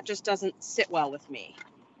about that just doesn't sit well with me.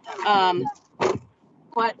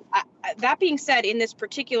 But that being said, in this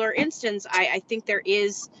particular instance, I think there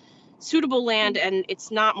is suitable land and it's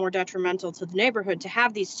not more detrimental to the neighborhood to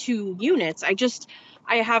have these 2 units.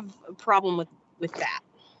 I have a problem with that.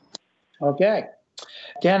 Okay.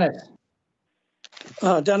 Dennis.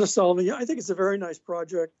 Dennis Sullivan, yeah, I think it's a very nice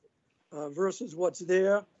project. versus what's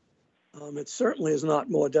there, it certainly is not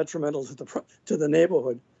more detrimental to the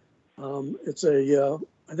neighborhood. I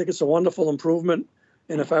think it's a wonderful improvement,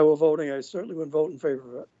 and if I were voting, I certainly would vote in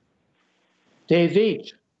favor of it. Dave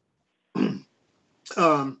Veach.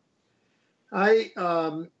 I'm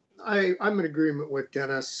in agreement with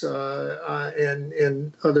Dennis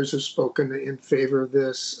and others have spoken in favor of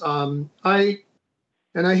this. I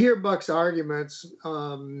hear Buck's arguments,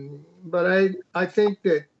 but I think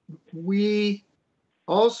that we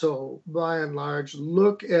also, by and large,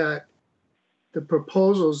 look at the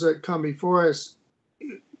proposals that come before us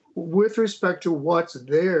with respect to what's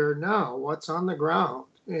there now, what's on the ground,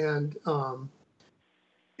 and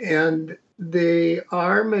they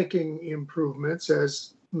are making improvements,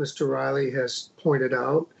 as Mr. Riley has pointed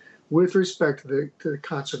out, with respect to the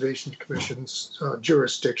Conservation Commission's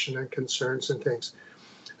jurisdiction and concerns and things.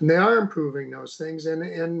 And they are improving those things,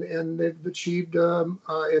 and they've achieved.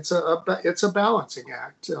 It's a balancing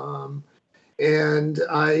act, and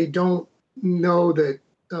I don't know that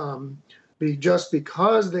just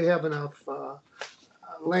because they have enough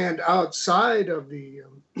land outside of the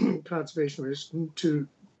Conservation Commission to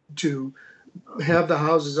have the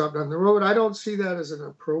houses up on the road, I don't see that as an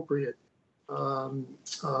appropriate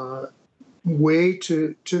way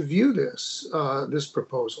to view this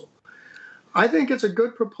proposal. I think it's a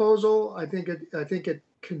good proposal. I think it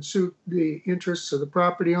can suit the interests of the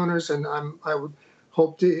property owners, and I would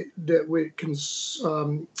hope that we can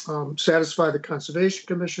satisfy the Conservation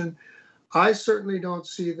Commission. I certainly don't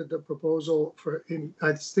see that the proposal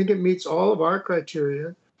I think it meets all of our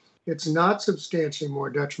criteria. It's not substantially more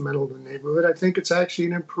detrimental to the neighborhood. I think it's actually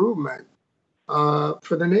an improvement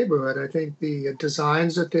for the neighborhood. I think the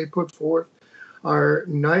designs that they put forth are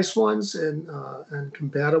nice ones and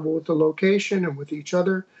compatible with the location and with each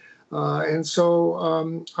other. And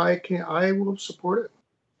so I will support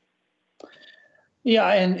it.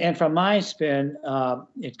 Yeah, and from my spin,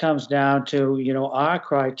 it comes down to, our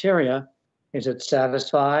criteria. Is it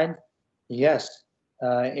satisfied? Yes,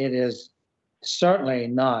 it is certainly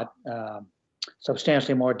not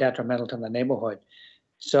substantially more detrimental to the neighborhood.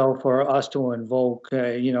 So for us to invoke,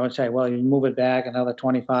 and say, well, you move it back another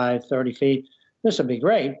 25, 30 feet, this would be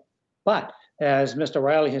great. But as Mr.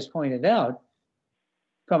 Riley has pointed out,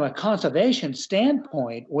 from a conservation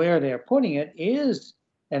standpoint, where they're putting it is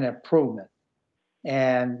an improvement.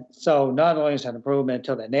 And so not only is it an improvement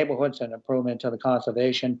to the neighborhoods, it's an improvement to the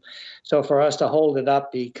conservation. So for us to hold it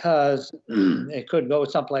up because it could go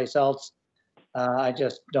someplace else, I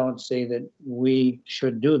just don't see that we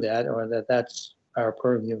should do that, or that that's our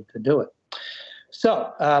purview to do it.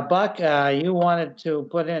 So, Buck, you wanted to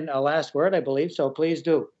put in a last word, I believe, so please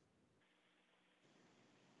do.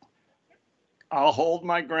 I'll hold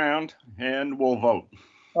my ground and we'll vote.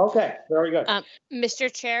 Okay, very good.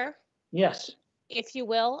 Mr. Chair? Yes. If you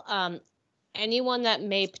will, anyone that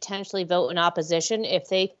may potentially vote in opposition, if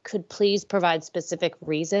they could please provide specific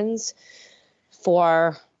reasons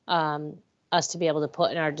for us to be able to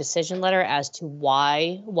put in our decision letter as to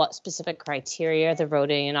what specific criteria they're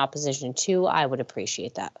voting in opposition to, I would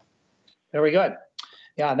appreciate that. Very good.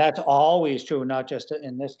 Yeah, that's always true, not just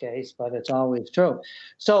in this case, but it's always true.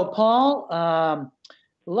 So, Paul,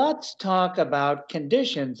 let's talk about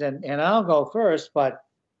conditions, and I'll go first, but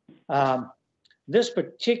this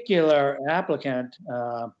particular applicant,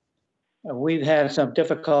 we've had some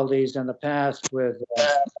difficulties in the past with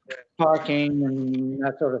parking and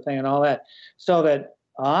that sort of thing and all that. So that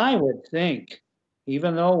I would think,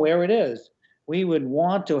 even though where it is, we would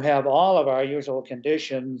want to have all of our usual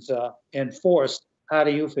conditions enforced. How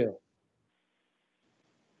do you feel?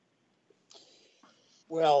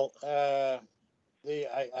 Well, I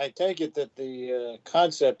take it that the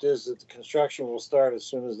concept is that the construction will start as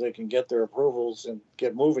soon as they can get their approvals and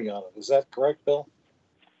get moving on it. Is that correct, Bill?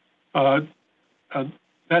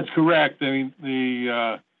 That's correct. I mean,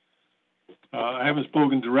 I haven't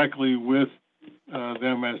spoken directly with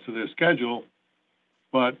them as to their schedule,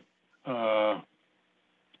 but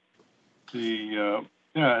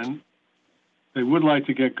and they would like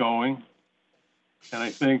to get going, and I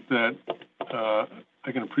think that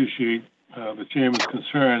I can appreciate the chairman's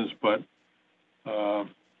concerns, but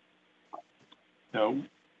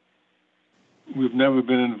we've never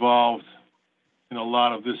been involved in a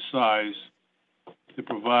lot of this size. It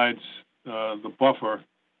provides the buffer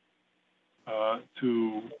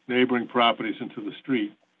to neighboring properties into the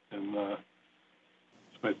street, and so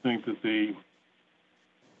I think that the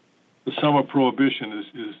summer prohibition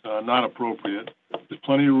is not appropriate. There's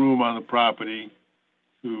plenty of room on the property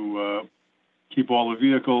to keep all the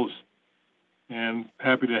vehicles, and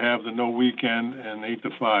happy to have the no weekend and 8 to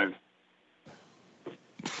 5.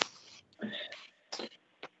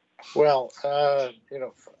 Well,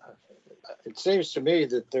 it seems to me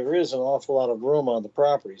that there is an awful lot of room on the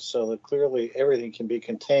property, so that clearly everything can be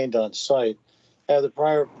contained on site. Have the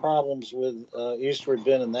prior problems with Eastward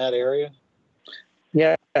been in that area?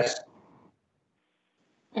 Yes.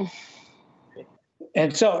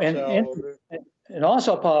 And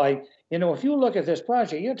also, Paul, if you look at this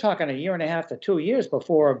project, you're talking 1.5 to 2 years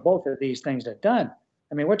before both of these things are done.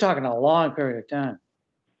 I mean, we're talking a long period of time.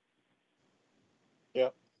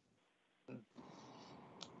 Yep.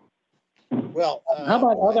 Well, how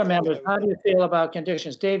about other members? How do you feel about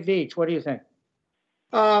conditions? Dave Veach, what do you think?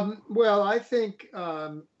 Well, I think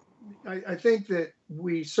I think that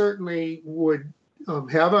we certainly would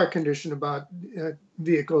have our condition about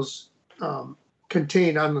vehicles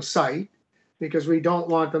contained on the site, because we don't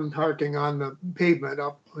want them parking on the pavement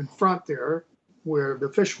up in front there where the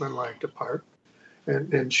fishermen like to park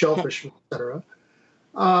and shellfish, et cetera.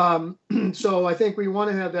 So I think we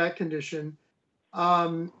want to have that condition.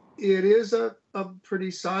 It is a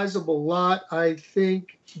pretty sizable lot. I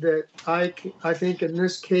think that I think in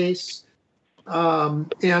this case,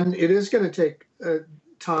 and it is going to take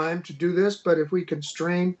time to do this, but if we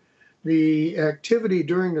constrain the activity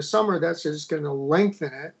during the summer, that's just going to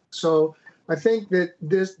lengthen it. So I think that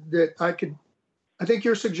I think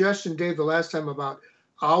your suggestion, Dave, the last time about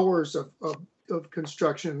hours of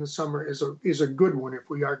construction in the summer is a good one if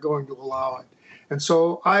we are going to allow it. And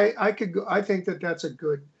so I think that that's a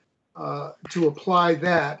good, to apply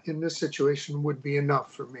that in this situation would be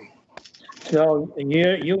enough for me. So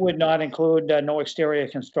you would not include no exterior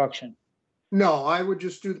construction? No, I would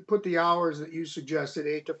just put the hours that you suggested,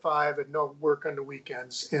 8 to 5, and no work on the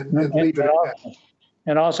weekends, and leave it at that.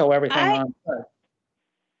 And also everything on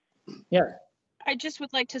site. Yeah. I just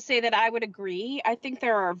would like to say that I would agree. I think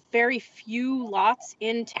there are very few lots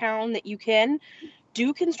in town that you can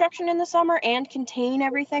do construction in the summer and contain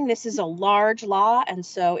everything. This is a large lot, and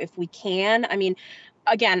so if we can, I mean,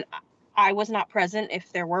 again, I was not present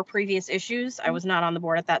if there were previous issues. I was not on the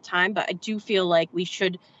board at that time, but I do feel like we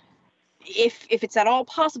should, if it's at all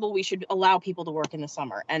possible, we should allow people to work in the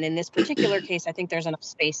summer. And in this particular case, I think there's enough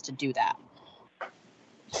space to do that.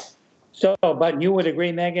 So, but you would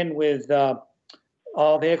agree, Megan, with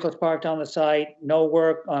all vehicles parked on the site, no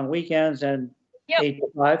work on weekends, and 8 to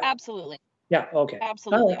 5? Absolutely. Yeah, okay.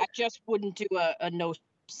 Absolutely. Right. I just wouldn't do a no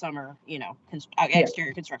summer,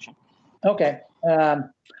 exterior construction. Okay.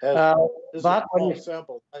 Bob, Paul.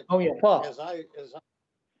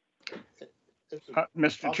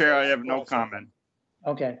 Mr. Chair, I have no comment.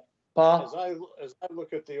 Okay. Paul? As I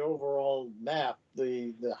look at the overall map,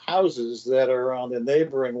 the houses that are on the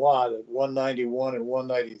neighboring lot at 191 and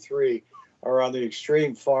 193 are on the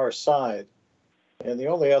extreme far side. And the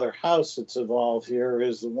only other house that's involved here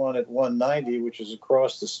is the one at 190, which is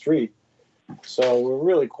across the street. So we're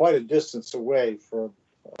really quite a distance away from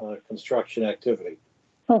construction activity.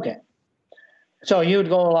 Okay. So you'd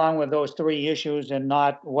go along with those 3 issues and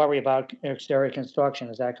not worry about exterior construction,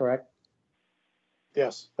 is that correct?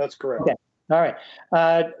 Yes, that's correct. Okay. All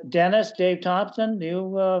right. Dennis, Dave Thompson,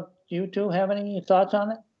 do you two have any thoughts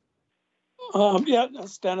on it? Yeah,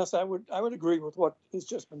 Dennis, I would agree with what has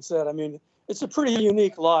just been said. I mean, it's a pretty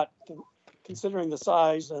unique lot considering the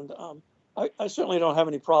size, and I certainly don't have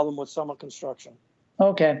any problem with summer construction.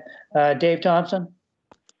 Okay. Dave Thompson?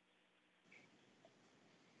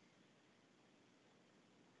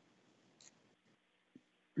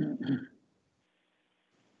 I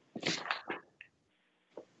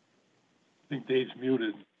think Dave's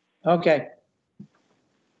muted. Okay.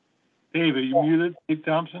 Dave, are you muted? Dave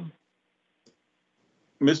Thompson?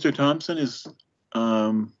 Mr. Thompson is,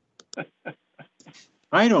 I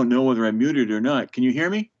don't know whether I'm muted or not. Can you hear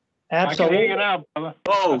me? Absolutely. I can hear you now, brother.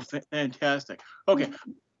 Oh, fantastic. Okay.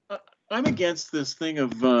 I'm against this thing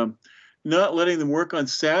of not letting them work on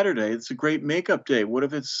Saturday. It's a great makeup day. What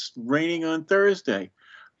if it's raining on Thursday?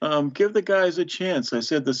 Give the guys a chance. I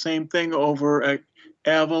said the same thing over at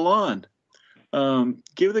Avalon.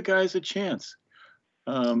 Give the guys a chance.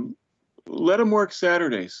 Let them work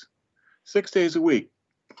Saturdays, 6 days a week.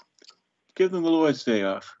 Give them the Lord's Day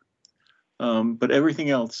off. But everything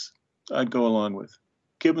else I'd go along with.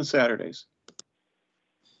 Give them Saturdays.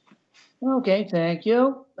 Okay, thank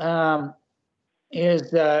you.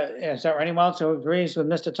 Is there anyone else who agrees with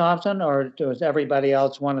Mr. Thompson, or does everybody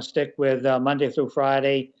else want to stick with Monday through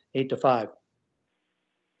Friday, 8 to 5?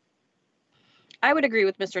 I would agree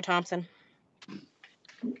with Mr. Thompson.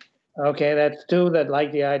 Okay, that's 2 that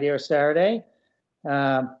like the idea of Saturday.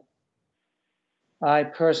 I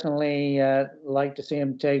personally like to see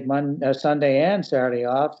him take Sunday and Saturday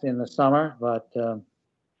off in the summer, but I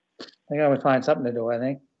can always find something to do, I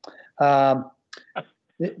think.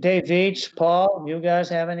 Dave Veach, Paul, you guys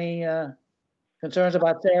have any concerns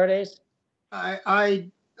about Saturdays?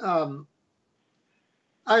 I don't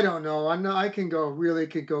know. I can go, really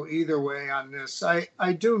could go either way on this. I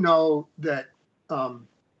do know that,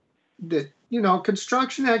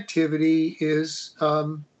 construction activity is,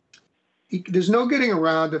 there's no getting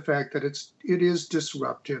around the fact that it is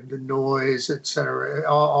disruptive, the noise, et cetera,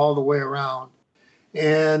 all the way around.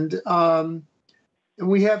 And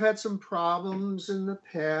we have had some problems in the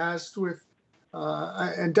past with,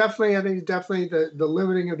 and definitely, I think definitely the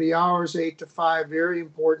limiting of the hours, 8 to 5, very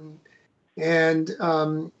important. And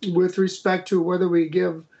with respect to whether we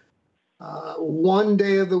give one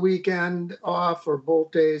day of the weekend off or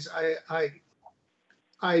both days,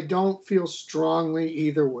 I don't feel strongly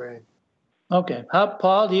either way. Okay.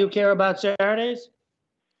 Paul, do you care about Saturdays?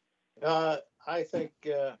 I think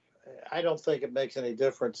I don't think it makes any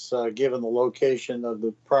difference given the location of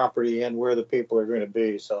the property and where the people are going to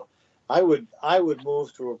be. So I would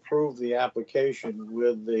move to approve the application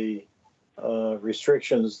with the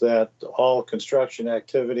restrictions that all construction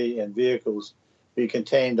activity and vehicles be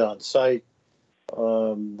contained on site,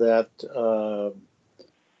 that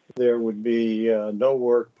there would be no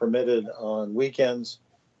work permitted on weekends,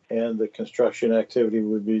 and the construction activity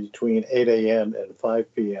would be between 8 a.m. and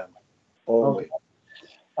 5 p.m. only.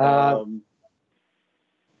 Okay.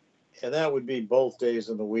 And that would be both days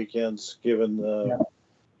and the weekends, given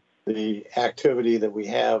the activity that we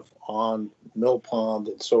have on Mill Pond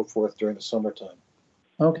and so forth during the summertime.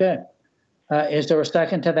 Okay. Is there a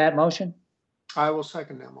second to that motion? I will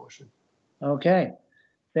second that motion. Okay.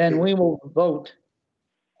 Then we will vote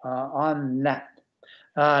on that.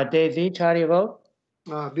 Dave Veach, how do you vote?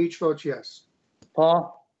 Veach votes yes.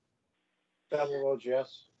 Paul? Pebble votes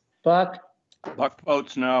yes. Buck? Buck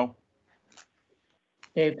votes no.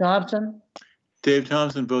 Dave Thompson? Dave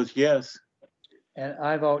Thompson votes yes. And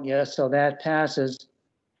I vote yes, so that passes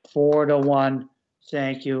 4-1.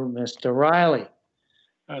 Thank you, Mr. Riley.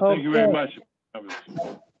 Thank you very much.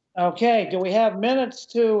 Okay, do we have minutes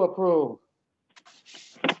to approve?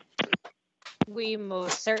 We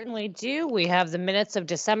most certainly do. We have the minutes of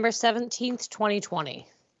December 17th, 2020.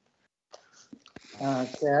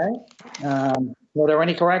 Okay. Were there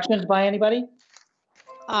any corrections by anybody?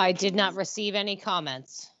 I did not receive any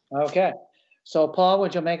comments. Okay. So Paul,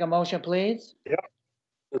 would you make a motion, please? Yep.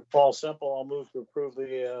 With Paul Semple, I'll move to approve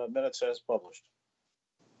the minutes as published.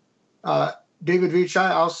 David Veach,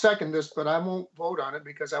 I'll second this, but I won't vote on it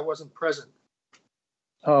because I wasn't present.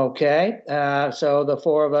 Okay. So the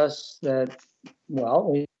four of us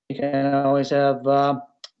we can always have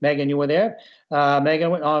Megan, you were there.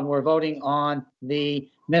 Megan, we're voting on the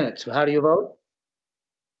minutes. How do you vote?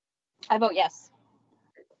 I vote yes.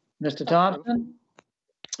 Mr. Thompson?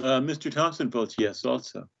 Mr. Thompson votes yes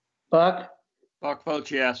also. Buck? Buck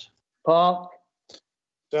votes yes. Paul?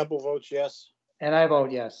 Semple votes yes. And I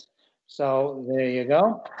vote yes. So there you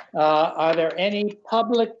go. Are there any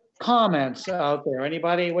public comments out there?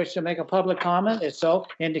 Anybody wish to make a public comment? If so,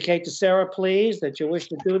 indicate to Sarah, please, that you wish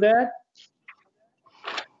to do that.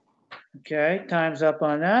 Okay, time's up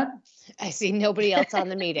on that. I see nobody else on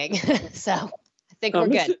the meeting, so I think we're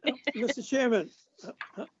good. Mr. Chairman,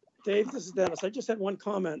 Dave, this is Dennis. I just had one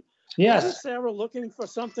comment. Yes. Is Sarah looking for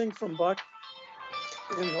something from Buck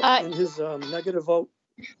in his negative vote?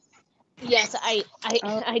 Yes, I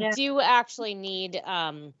do actually need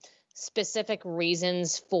specific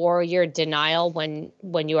reasons for your denial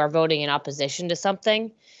when you are voting in opposition to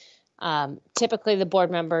something. Typically, the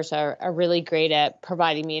board members are really great at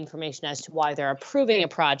providing me information as to why they're approving a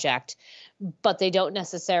project, but they don't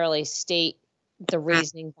necessarily state the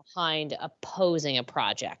reasoning behind opposing a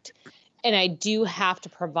project. And I do have to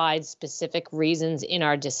provide specific reasons in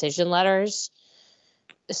our decision letters.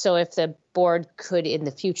 So if the board could in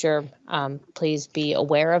the future, please be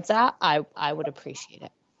aware of that, I would appreciate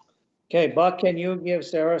it. Okay, Buck, can you give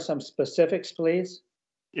Sarah some specifics, please?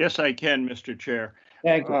 Yes, I can, Mr. Chair.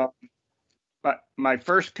 Thank you. But my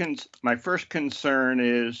first concern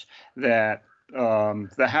is that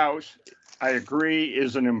the house, I agree,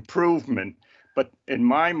 is an improvement, but in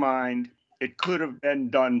my mind, it could have been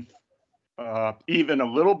done even a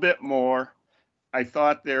little bit more. I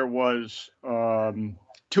thought there was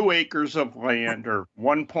 2 acres of land, or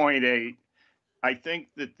 1.8. I think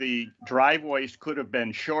that the driveways could have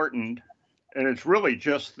been shortened, and it's really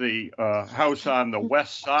just the house on the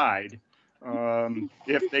west side.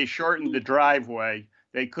 If they shortened the driveway,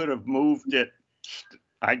 they could have moved it,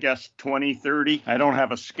 I guess, 20, 30. I don't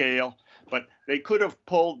have a scale, but they could have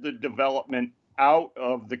pulled the development out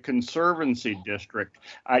of the Conservancy District.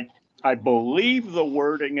 I believe the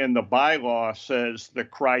wording in the bylaw says the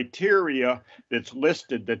criteria that's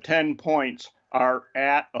listed, the 10 points, are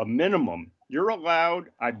at a minimum. You're allowed,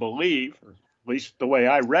 I believe, or at least the way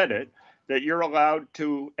I read it, that you're allowed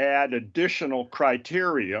to add additional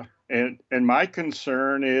criteria. And my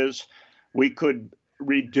concern is we could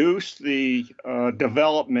reduce the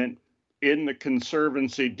development in the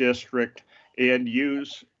Conservancy District and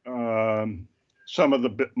use some of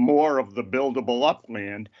the more of the buildable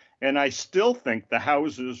upland. And I still think the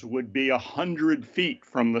houses would be 100 feet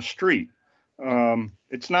from the street.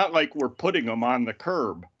 It's not like we're putting them on the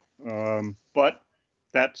curb, but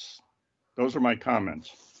those are my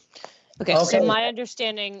comments. Okay, Okay. so my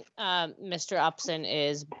understanding, Mr. Upson,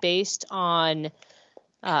 is based on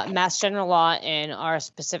Mass General Law and our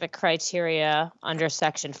specific criteria under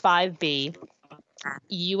Section 5B.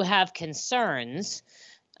 You have concerns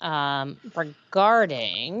regarding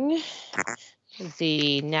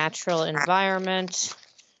the natural environment.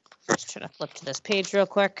 Just trying to flip to this page real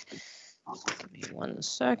quick. Give me 1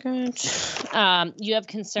 second. You have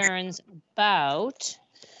concerns about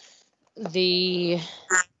the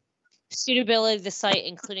suitability of the site,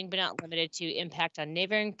 including but not limited to impact on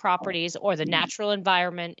neighboring properties or the natural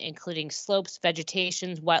environment, including slopes,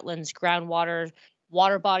 vegetations, wetlands, groundwater,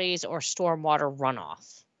 water bodies, or stormwater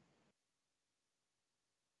runoff.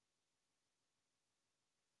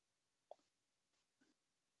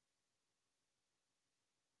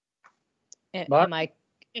 Mark?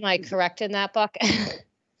 Am I correct in that, Buck?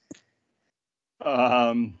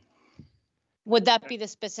 Would that be the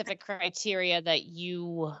specific criteria that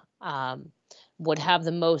you would have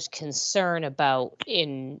the most concern about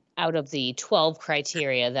out of the 12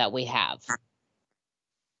 criteria that we have?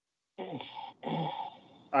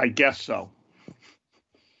 I guess so.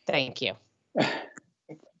 Thank you.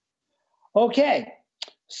 Okay,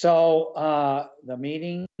 so the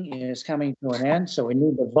meeting is coming to an end, so we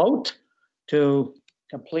need to vote to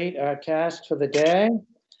complete our task for the day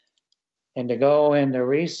and to go into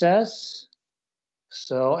recess.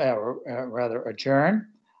 So, rather adjourn.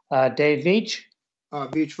 Dave Veach?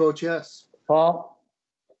 Veach votes yes. Paul?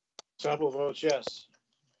 Semple votes yes.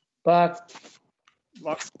 Buck?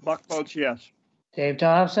 Buck votes yes. Dave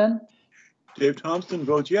Thompson? Dave Thompson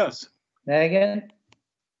votes yes. Megan?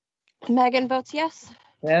 Megan votes yes.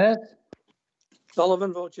 Dennis?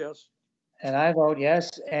 Sullivan votes yes. And I vote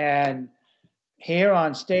yes. And here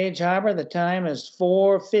on Stage Harbor, the time is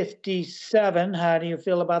 4:57. How do you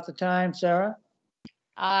feel about the time, Sarah?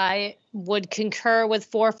 I would concur with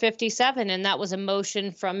 4:57, and that was a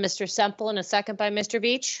motion from Mr. Semple and a second by Mr.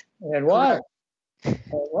 Veach. It was. It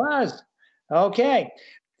was. Okay.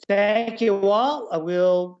 Thank you all.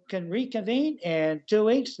 We'll reconvene in 2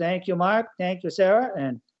 weeks. Thank you, Mark. Thank you, Sarah.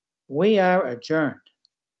 And we are adjourned.